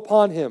call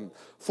upon him.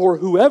 For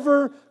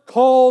whoever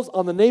calls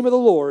on the name of the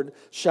Lord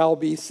shall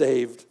be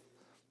saved.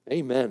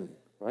 Amen.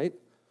 Right?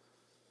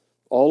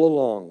 All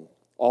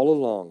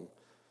along.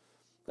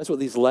 That's what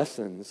these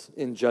lessons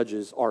in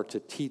Judges are to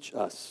teach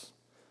us.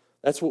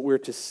 That's what we're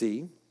to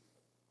see.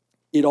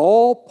 It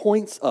all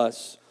points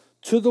us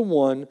to the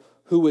one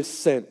who is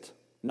sent,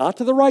 not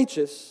to the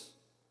righteous,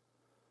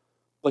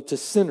 but to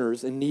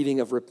sinners in need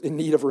of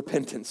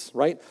repentance,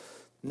 right?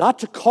 Not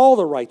to call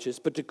the righteous,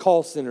 but to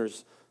call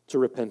sinners to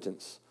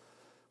repentance.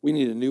 We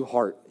need a new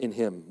heart in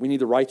him. We need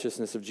the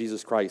righteousness of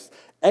Jesus Christ.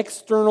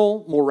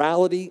 External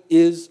morality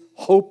is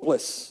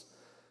hopeless.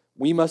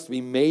 We must be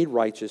made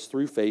righteous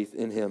through faith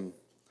in him.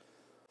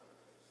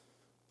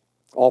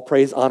 All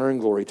praise, honor,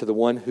 and glory to the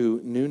one who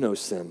knew no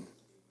sin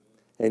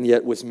and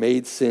yet was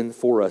made sin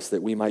for us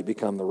that we might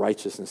become the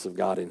righteousness of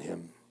God in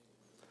him.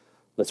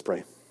 Let's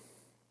pray.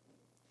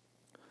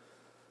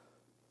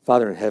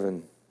 Father in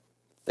heaven,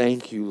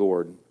 thank you,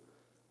 Lord,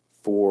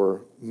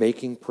 for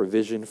making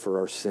provision for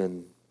our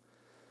sin.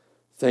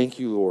 Thank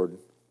you, Lord,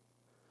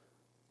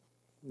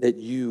 that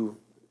you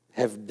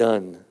have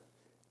done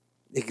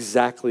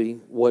exactly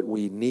what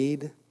we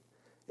need,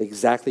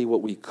 exactly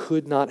what we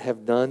could not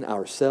have done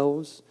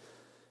ourselves.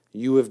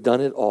 You have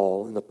done it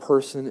all in the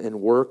person and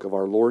work of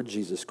our Lord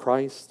Jesus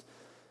Christ,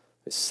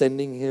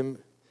 sending him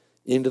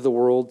into the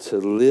world to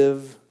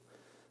live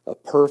a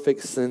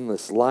perfect,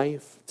 sinless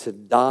life, to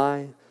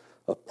die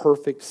a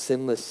perfect,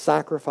 sinless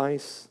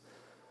sacrifice,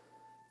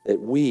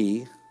 that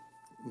we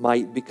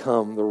might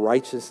become the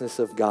righteousness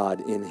of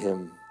God in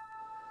him.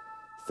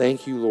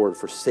 Thank you, Lord,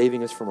 for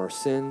saving us from our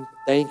sin.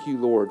 Thank you,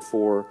 Lord,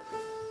 for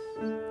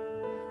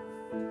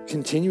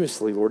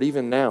continuously, Lord,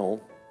 even now,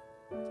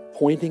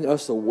 pointing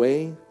us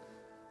away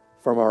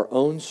from our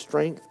own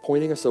strength,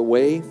 pointing us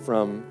away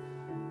from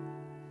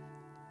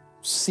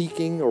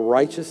seeking a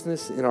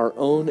righteousness in our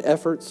own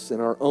efforts, in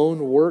our own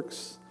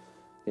works,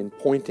 and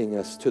pointing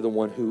us to the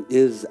one who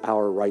is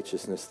our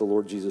righteousness, the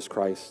Lord Jesus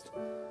Christ.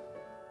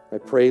 I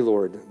pray,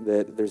 Lord,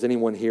 that if there's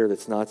anyone here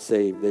that's not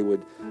saved, they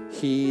would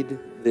heed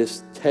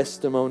this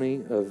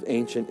testimony of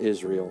ancient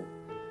Israel.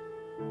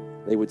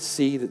 They would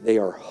see that they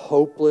are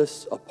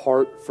hopeless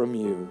apart from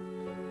you,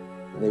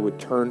 and they would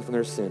turn from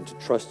their sin to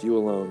trust you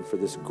alone for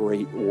this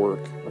great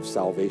work of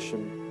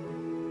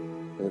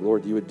salvation. And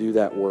Lord, you would do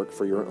that work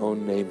for your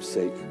own name's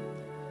sake.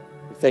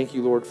 We thank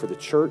you, Lord, for the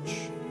church,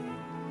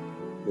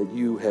 that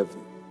you have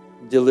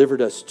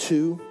delivered us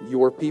to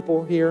your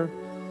people here.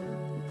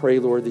 Pray,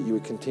 Lord, that you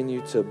would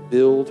continue to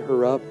build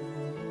her up,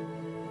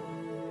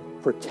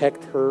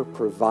 protect her,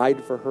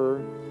 provide for her,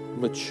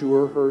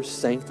 mature her,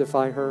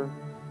 sanctify her,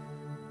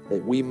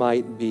 that we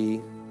might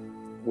be,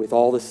 with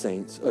all the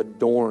saints,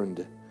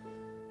 adorned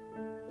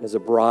as a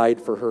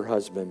bride for her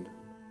husband,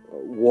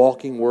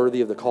 walking worthy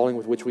of the calling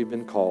with which we've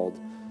been called,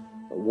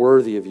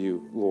 worthy of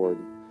you, Lord,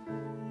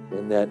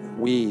 and that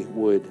we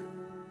would,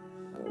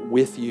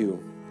 with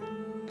you,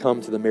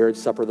 come to the marriage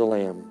supper of the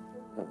Lamb,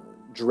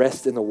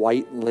 dressed in the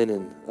white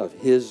linen of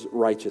his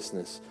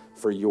righteousness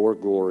for your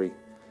glory.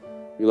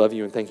 We love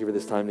you and thank you for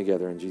this time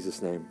together. In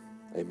Jesus' name,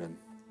 amen.